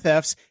UK. Car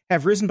thefts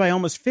have risen by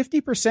almost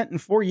 50% in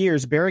 4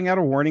 years, bearing out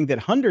a warning that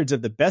hundreds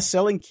of the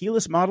best-selling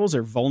keyless models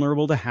are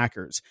vulnerable to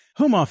hackers.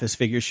 Home Office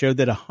figures showed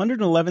that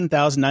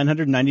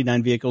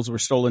 111,999 vehicles were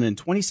stolen in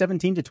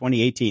 2017 to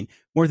 2018,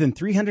 more than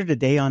 300 a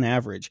day on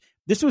average.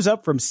 This was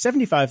up from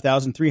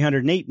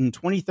 75,308 in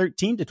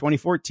 2013 to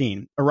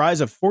 2014, a rise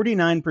of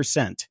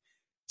 49%.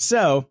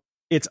 So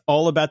it's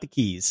all about the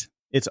keys.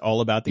 It's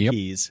all about the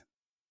keys.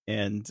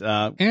 And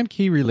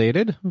key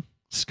related.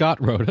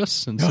 Scott wrote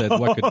us and said,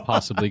 "What could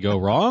possibly go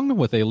wrong?"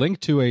 with a link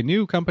to a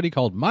new company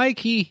called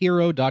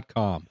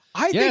MyKeyHero.com.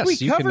 I think we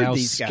you covered can now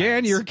these guys.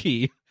 scan your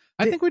key.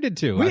 I think we did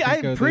too.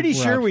 I'm pretty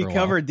sure we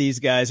covered these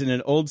guys in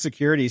an old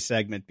security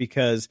segment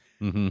because,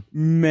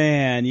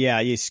 man,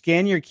 you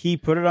scan your key,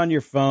 put it on your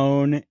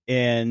phone,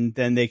 and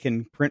then they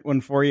can print one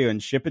for you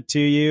and ship it to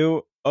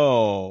you.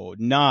 Oh,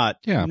 not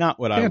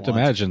what I want. Can't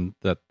imagine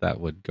that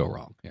would go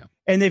wrong. Yeah.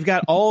 And they've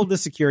got all the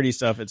security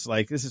stuff. It's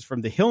like, this is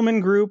from the Hillman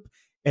Group.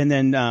 And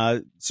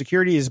then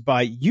security is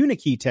by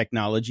Unikey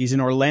Technologies in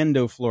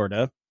Orlando,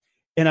 Florida.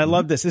 And I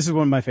love this. This is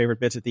one of my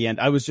favorite bits at the end.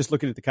 I was just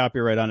looking at the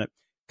copyright on it.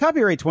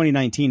 Copyright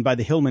 2019 by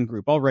the Hillman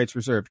Group. All rights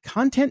reserved.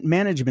 Content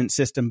management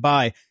system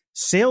by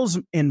Sales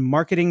and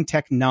Marketing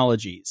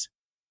Technologies.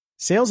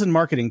 Sales and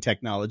Marketing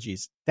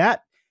Technologies.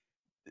 That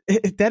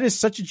is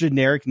such a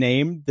generic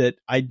name that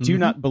I do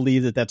not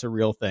believe that that's a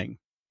real thing.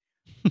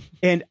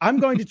 And I'm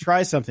going to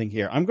try something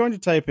here. I'm going to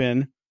type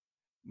in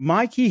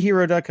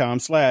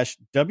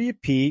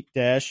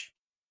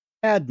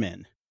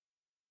mykeyhero.com/wp-admin.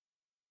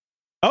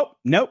 Oh,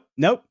 nope.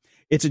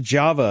 It's a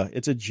Java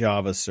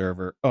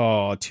server.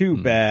 Oh, too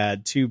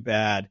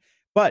bad.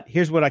 But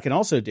here's what I can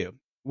also do,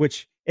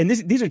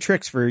 these are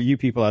tricks for you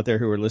people out there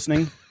who are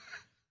listening.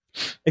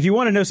 If you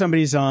want to know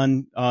somebody's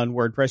on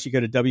WordPress, you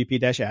go to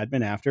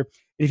wp-admin after. And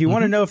if you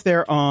want to know if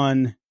they're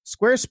on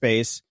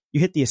Squarespace,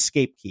 you hit the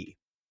escape key.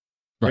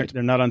 Right.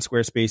 They're not on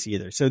Squarespace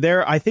either. So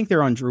I think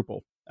they're on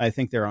Drupal.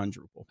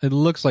 It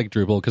looks like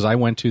Drupal because I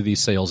went to the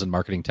Sales and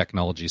Marketing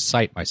Technologies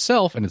site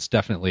myself, and it's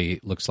definitely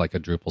looks like a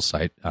Drupal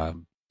site,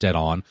 dead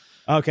on.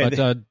 Okay,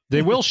 but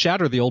they will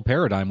shatter the old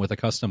paradigm with a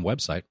custom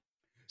website.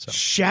 So.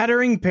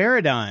 Shattering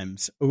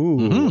paradigms.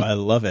 Ooh, I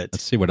love it.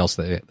 Let's see what else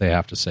they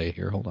have to say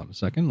here. Hold on a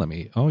second.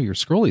 Your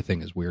scrolly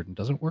thing is weird and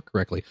doesn't work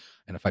correctly.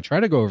 And if I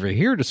try to go over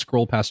here to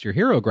scroll past your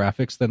hero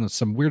graphics, then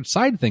some weird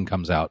side thing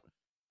comes out.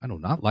 I do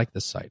not like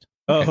this site.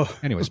 Okay.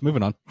 Anyways,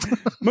 moving on.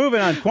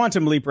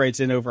 Quantum Leap writes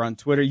in over on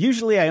Twitter.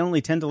 Usually I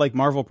only tend to like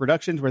Marvel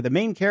Productions where the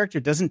main character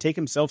doesn't take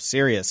himself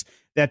serious.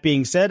 That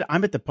being said,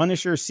 I'm at The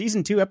Punisher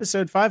Season 2,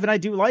 Episode 5, and I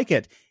do like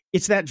it.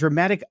 It's that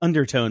dramatic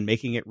undertone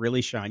making it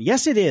really shine.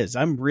 Yes, it is.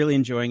 I'm really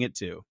enjoying it,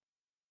 too.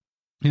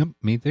 Yep,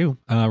 me too.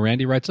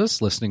 Randy writes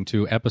us, listening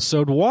to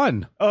Episode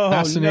 1. Oh,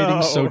 fascinating,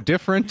 no. So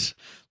different.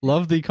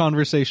 Love the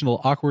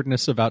conversational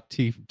awkwardness about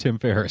Tim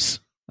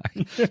Ferriss.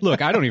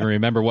 Look, I don't even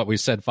remember what we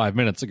said 5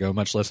 minutes ago,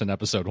 much less in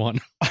Episode 1.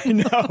 I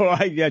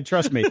know.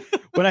 Trust me.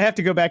 When I have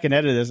to go back and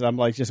edit this, I'm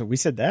like, we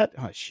said that?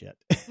 Oh, shit.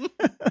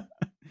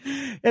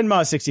 And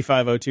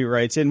Ma6502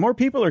 writes in, more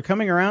people are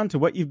coming around to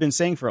what you've been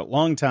saying for a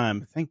long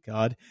time. Thank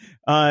God.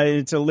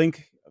 It's a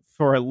link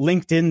for a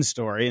LinkedIn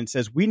story and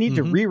says, we need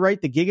to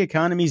rewrite the gig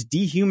economy's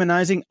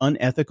dehumanizing,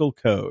 unethical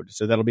code.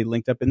 So that'll be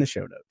linked up in the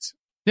show notes.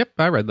 Yep,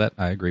 I read that.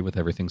 I agree with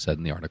everything said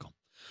in the article.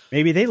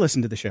 Maybe they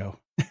listen to the show.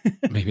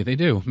 Maybe they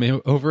do.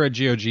 Over at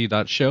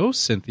GOG.show,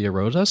 Cynthia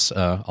wrote us,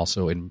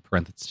 also in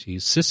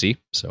parentheses, Sissy.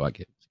 So I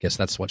guess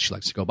that's what she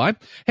likes to go by.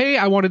 Hey,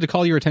 I wanted to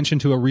call your attention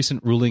to a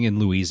recent ruling in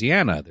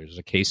Louisiana. There's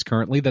a case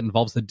currently that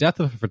involves the death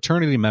of a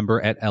fraternity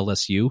member at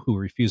LSU who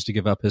refused to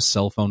give up his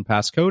cell phone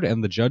passcode,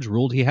 and the judge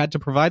ruled he had to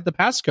provide the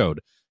passcode.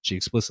 She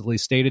explicitly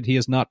stated he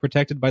is not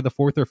protected by the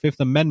 4th or 5th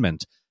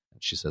Amendment.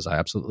 She says, I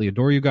absolutely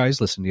adore you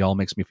guys. Listening to y'all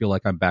makes me feel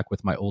like I'm back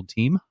with my old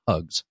team.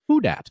 Hugs. Who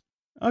dat?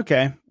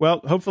 Okay.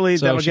 Well, hopefully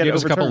that'll get overturned.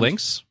 Us a couple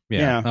links.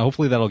 Yeah.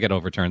 Hopefully that'll get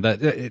overturned.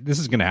 This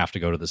is going to have to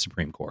go to the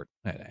Supreme Court.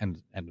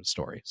 End of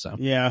story. So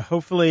yeah,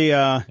 hopefully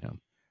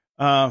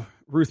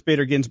Ruth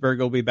Bader Ginsburg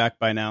will be back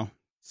by now.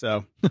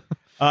 So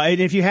and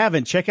if you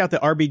haven't, check out the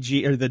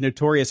RBG or the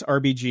Notorious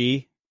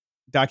RBG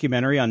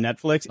documentary on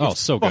Netflix. It's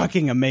so good.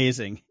 Fucking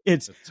amazing.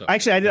 It's so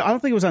actually, I don't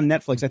think it was on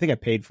Netflix. I think I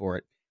paid for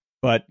it.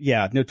 But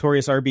yeah,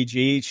 Notorious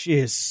RBG, she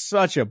is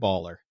such a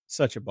baller.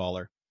 Such a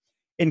baller.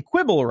 And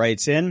Quibble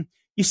writes in,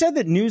 you said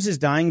that news is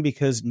dying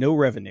because no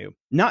revenue.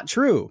 Not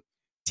true.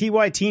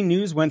 TYT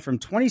News went from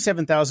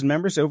 27,000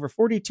 members to over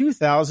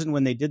 42,000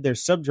 when they did their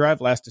sub drive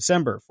last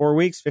December. 4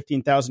 weeks,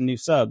 15,000 new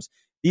subs.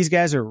 These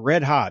guys are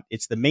red hot.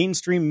 It's the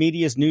mainstream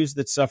media's news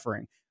that's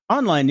suffering.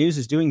 Online news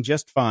is doing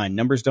just fine.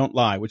 Numbers don't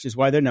lie, which is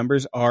why their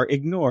numbers are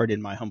ignored,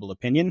 in my humble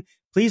opinion.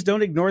 Please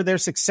don't ignore their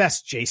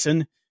success,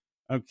 Jason.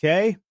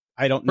 Okay?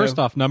 I don't know. First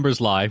off,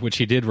 numbers lie, which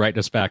he did write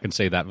us back and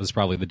say that was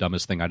probably the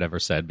dumbest thing I'd ever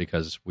said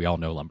because we all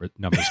know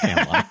numbers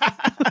can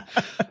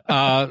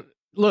lie.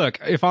 Look,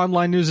 if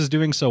online news is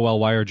doing so well,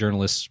 why are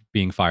journalists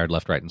being fired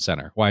left, right, and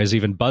center? Why is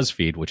even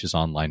BuzzFeed, which is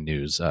online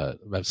news,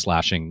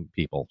 slashing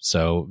people?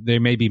 So they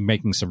may be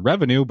making some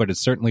revenue, but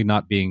it's certainly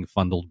not being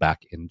funneled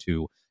back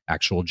into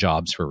actual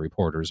jobs for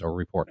reporters or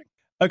reporting.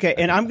 Okay,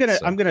 and I'm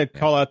gonna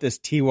call out this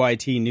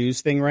TYT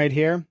News thing right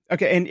here.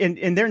 Okay,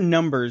 and their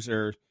numbers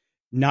are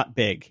not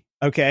big.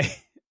 Okay,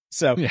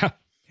 so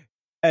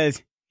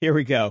here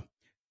we go.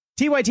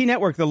 TYT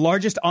Network, the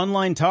largest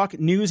online talk,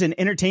 news, and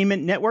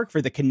entertainment network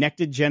for the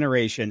connected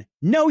generation.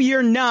 No,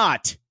 you're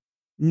not.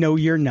 No,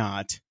 you're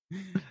not.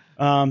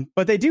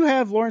 But they do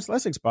have Lawrence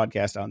Lessig's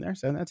podcast on there,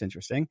 so that's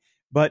interesting.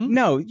 But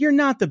no, you're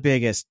not the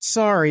biggest.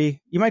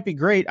 Sorry, you might be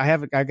great.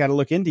 I've got to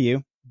look into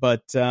you,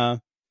 but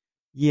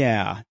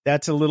yeah,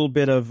 that's a little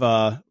bit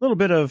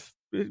of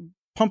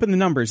pumping the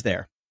numbers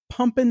there.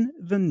 Pumping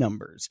the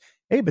numbers.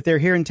 Hey, but they're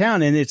here in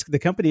town, and the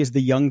company is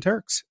the Young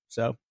Turks.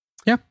 So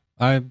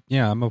I'm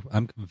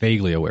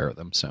vaguely aware of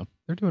them, so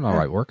they're doing all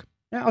right work.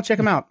 Yeah, I'll check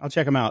them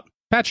out.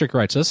 Patrick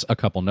writes us a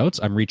couple notes.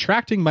 I'm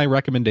retracting my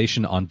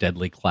recommendation on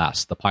Deadly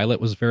Class. The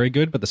pilot was very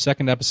good, but the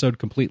second episode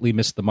completely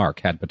missed the mark.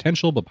 Had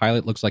potential, but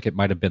pilot looks like it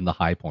might have been the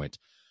high point.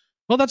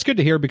 Well, that's good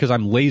to hear because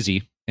I'm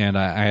lazy and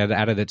I had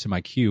added it to my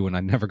queue and I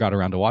never got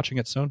around to watching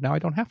it, so now I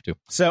don't have to.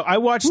 So I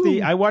watched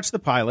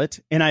the pilot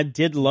and I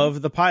did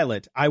love the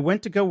pilot. I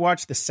went to go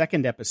watch the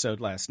second episode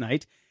last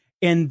night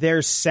and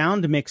their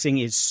sound mixing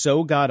is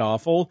so god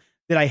awful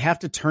that I have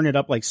to turn it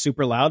up like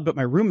super loud, but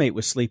my roommate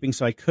was sleeping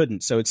so I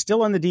couldn't. So it's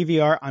still on the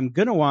DVR. I'm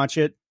going to watch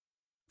it.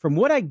 From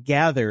what I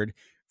gathered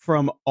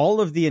from all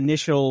of the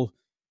initial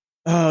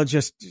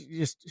just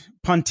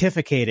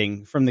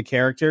pontificating from the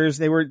characters,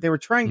 they were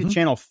trying to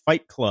channel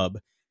Fight Club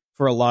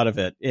for a lot of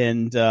it,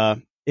 and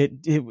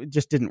it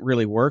just didn't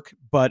really work.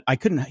 But I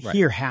couldn't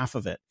hear half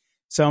of it,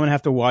 so I'm gonna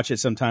have to watch it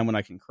sometime when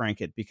I can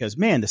crank it because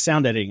man, the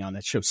sound editing on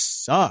that show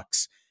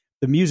sucks.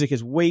 The music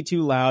is way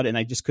too loud, and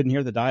I just couldn't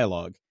hear the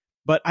dialogue.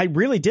 But I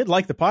really did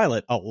like the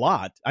pilot a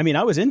lot. I mean,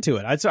 I was into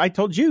it. I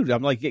told you,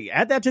 I'm like,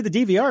 add that to the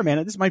DVR,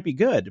 man. This might be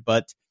good,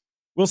 but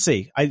we'll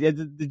see.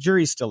 The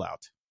jury's still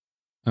out.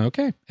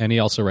 Okay. And he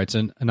also writes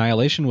in,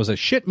 Annihilation was a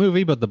shit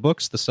movie, but the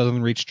books, the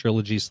Southern Reach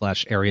trilogy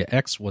 / Area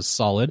X was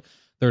solid.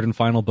 Third and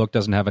final book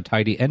doesn't have a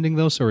tidy ending,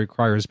 though, so it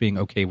requires being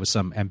okay with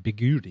some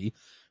ambiguity.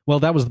 Well,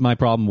 that was my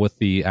problem with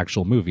the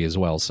actual movie as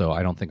well, so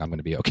I don't think I'm going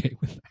to be okay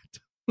with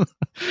that.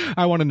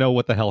 I want to know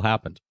what the hell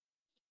happened.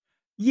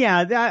 Yeah,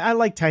 I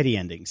like tidy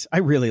endings. I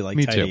really like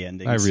tidy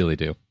endings. I really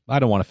do. I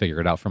don't want to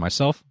figure it out for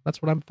myself.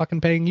 That's what I'm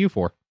fucking paying you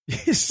for.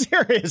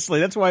 Seriously,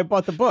 that's why I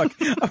bought the book.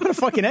 I want a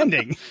fucking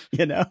ending,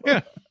 you know?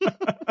 Yeah.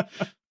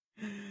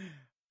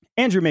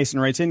 Andrew Mason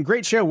writes in,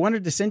 great show.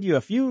 Wanted to send you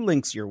a few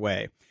links your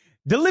way.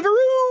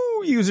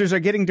 Deliveroo users are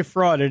getting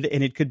defrauded,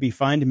 and it could be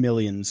fined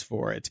millions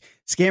for it.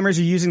 Scammers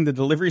are using the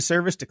delivery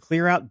service to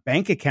clear out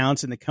bank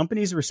accounts, and the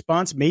company's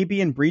response may be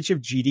in breach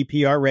of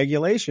GDPR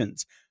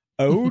regulations.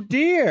 Oh,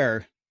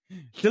 dear.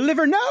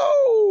 Deliver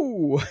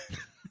no!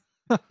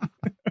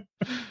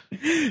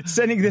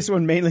 Sending this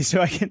one mainly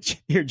so I can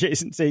hear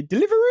Jason say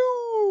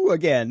Deliveroo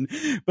again,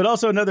 but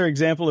also another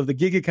example of the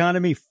gig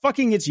economy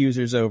fucking its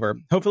users over.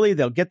 Hopefully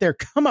they'll get their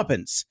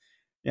comeuppance.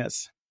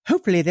 Yes.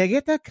 Hopefully they'll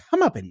get their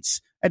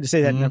comeuppance. I had to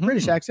say that in a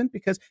British accent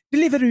because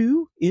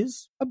Deliveroo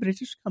is a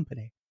British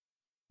company.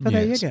 So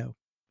there you go.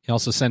 He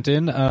also sent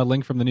in a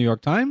link from the New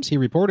York Times. He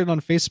reported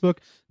on Facebook.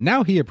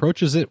 Now he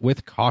approaches it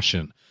with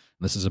caution.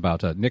 This is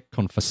about Nick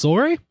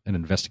Confessore, an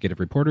investigative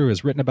reporter who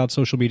has written about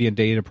social media and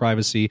data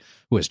privacy,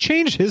 who has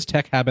changed his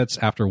tech habits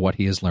after what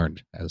he has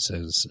learned, as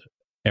is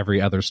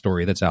every other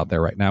story that's out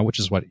there right now, which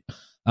is what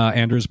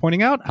Andrew is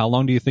pointing out. How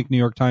long do you think New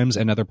York Times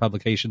and other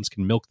publications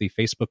can milk the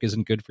Facebook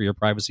isn't good for your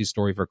privacy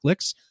story for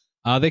clicks?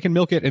 They can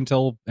milk it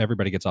until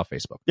everybody gets off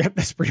Facebook. Yep,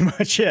 that's pretty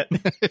much it.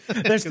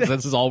 This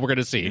is all we're going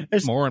to see.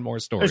 More and more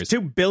stories. There's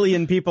 2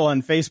 billion people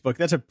on Facebook.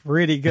 That's a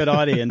pretty good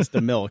audience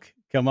to milk.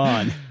 Come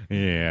on.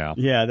 Yeah.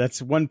 Yeah,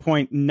 that's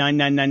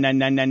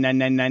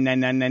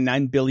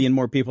 1.99999999999 billion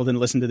more people than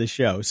listen to the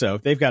show. So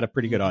they've got a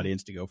pretty good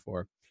audience to go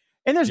for.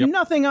 And there's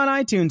nothing on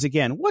iTunes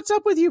again. What's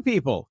up with you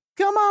people?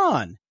 Come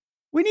on.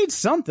 We need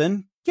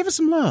something. Give us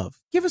some love.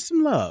 Give us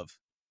some love.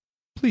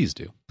 Please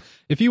do.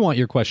 If you want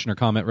your question or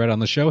comment read on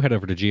the show, head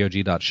over to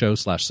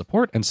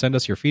gog.show/support and send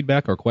us your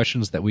feedback or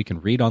questions that we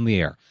can read on the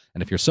air.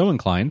 And if you're so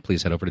inclined,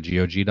 please head over to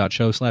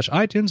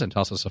gog.show/iTunes and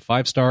toss us a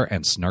 5-star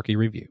and snarky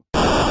review.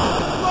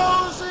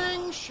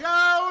 Closing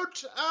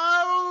shout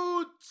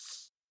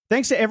outs!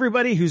 Thanks to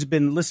everybody who's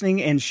been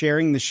listening and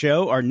sharing the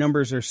show. Our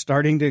numbers are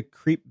starting to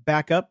creep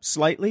back up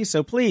slightly.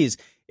 So please,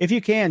 if you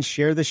can,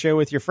 share the show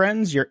with your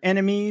friends, your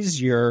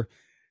enemies, your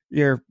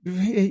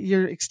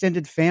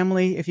extended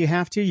family, if you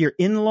have to, your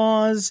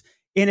in-laws.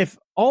 And if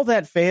all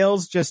that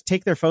fails, just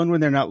take their phone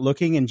when they're not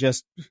looking and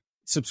just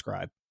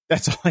subscribe.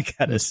 That's all I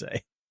got to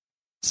say.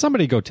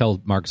 Somebody go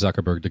tell Mark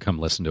Zuckerberg to come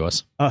listen to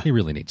us. He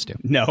really needs to.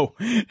 No.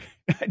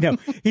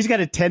 He's got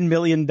a $10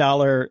 million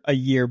a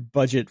year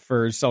budget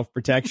for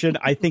self-protection.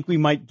 I think we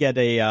might get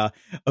a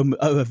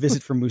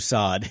visit from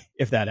Mossad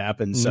if that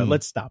happens. So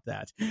let's stop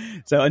that.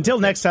 So until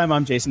next time,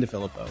 I'm Jason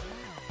DeFilippo.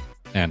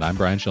 And I'm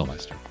Brian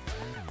Schulmeister.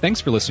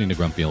 Thanks for listening to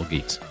Grumpy Old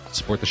Geeks. To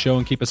support the show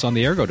and keep us on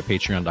the air, go to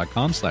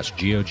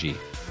patreon.com/GOG.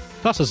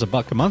 Toss us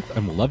 $1 a month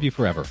and we'll love you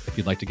forever. If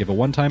you'd like to give a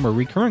one-time or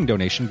recurring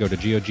donation, go to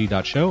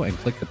gog.show and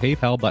click the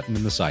PayPal button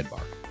in the sidebar.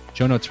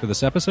 Show notes for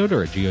this episode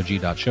are at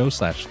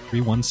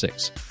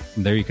gog.show/316.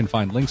 From there you can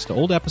find links to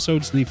old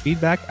episodes, leave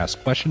feedback, ask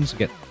questions,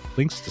 get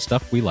links to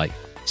stuff we like.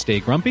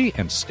 Stay grumpy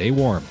and stay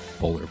warm,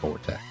 Polar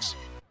Vortex.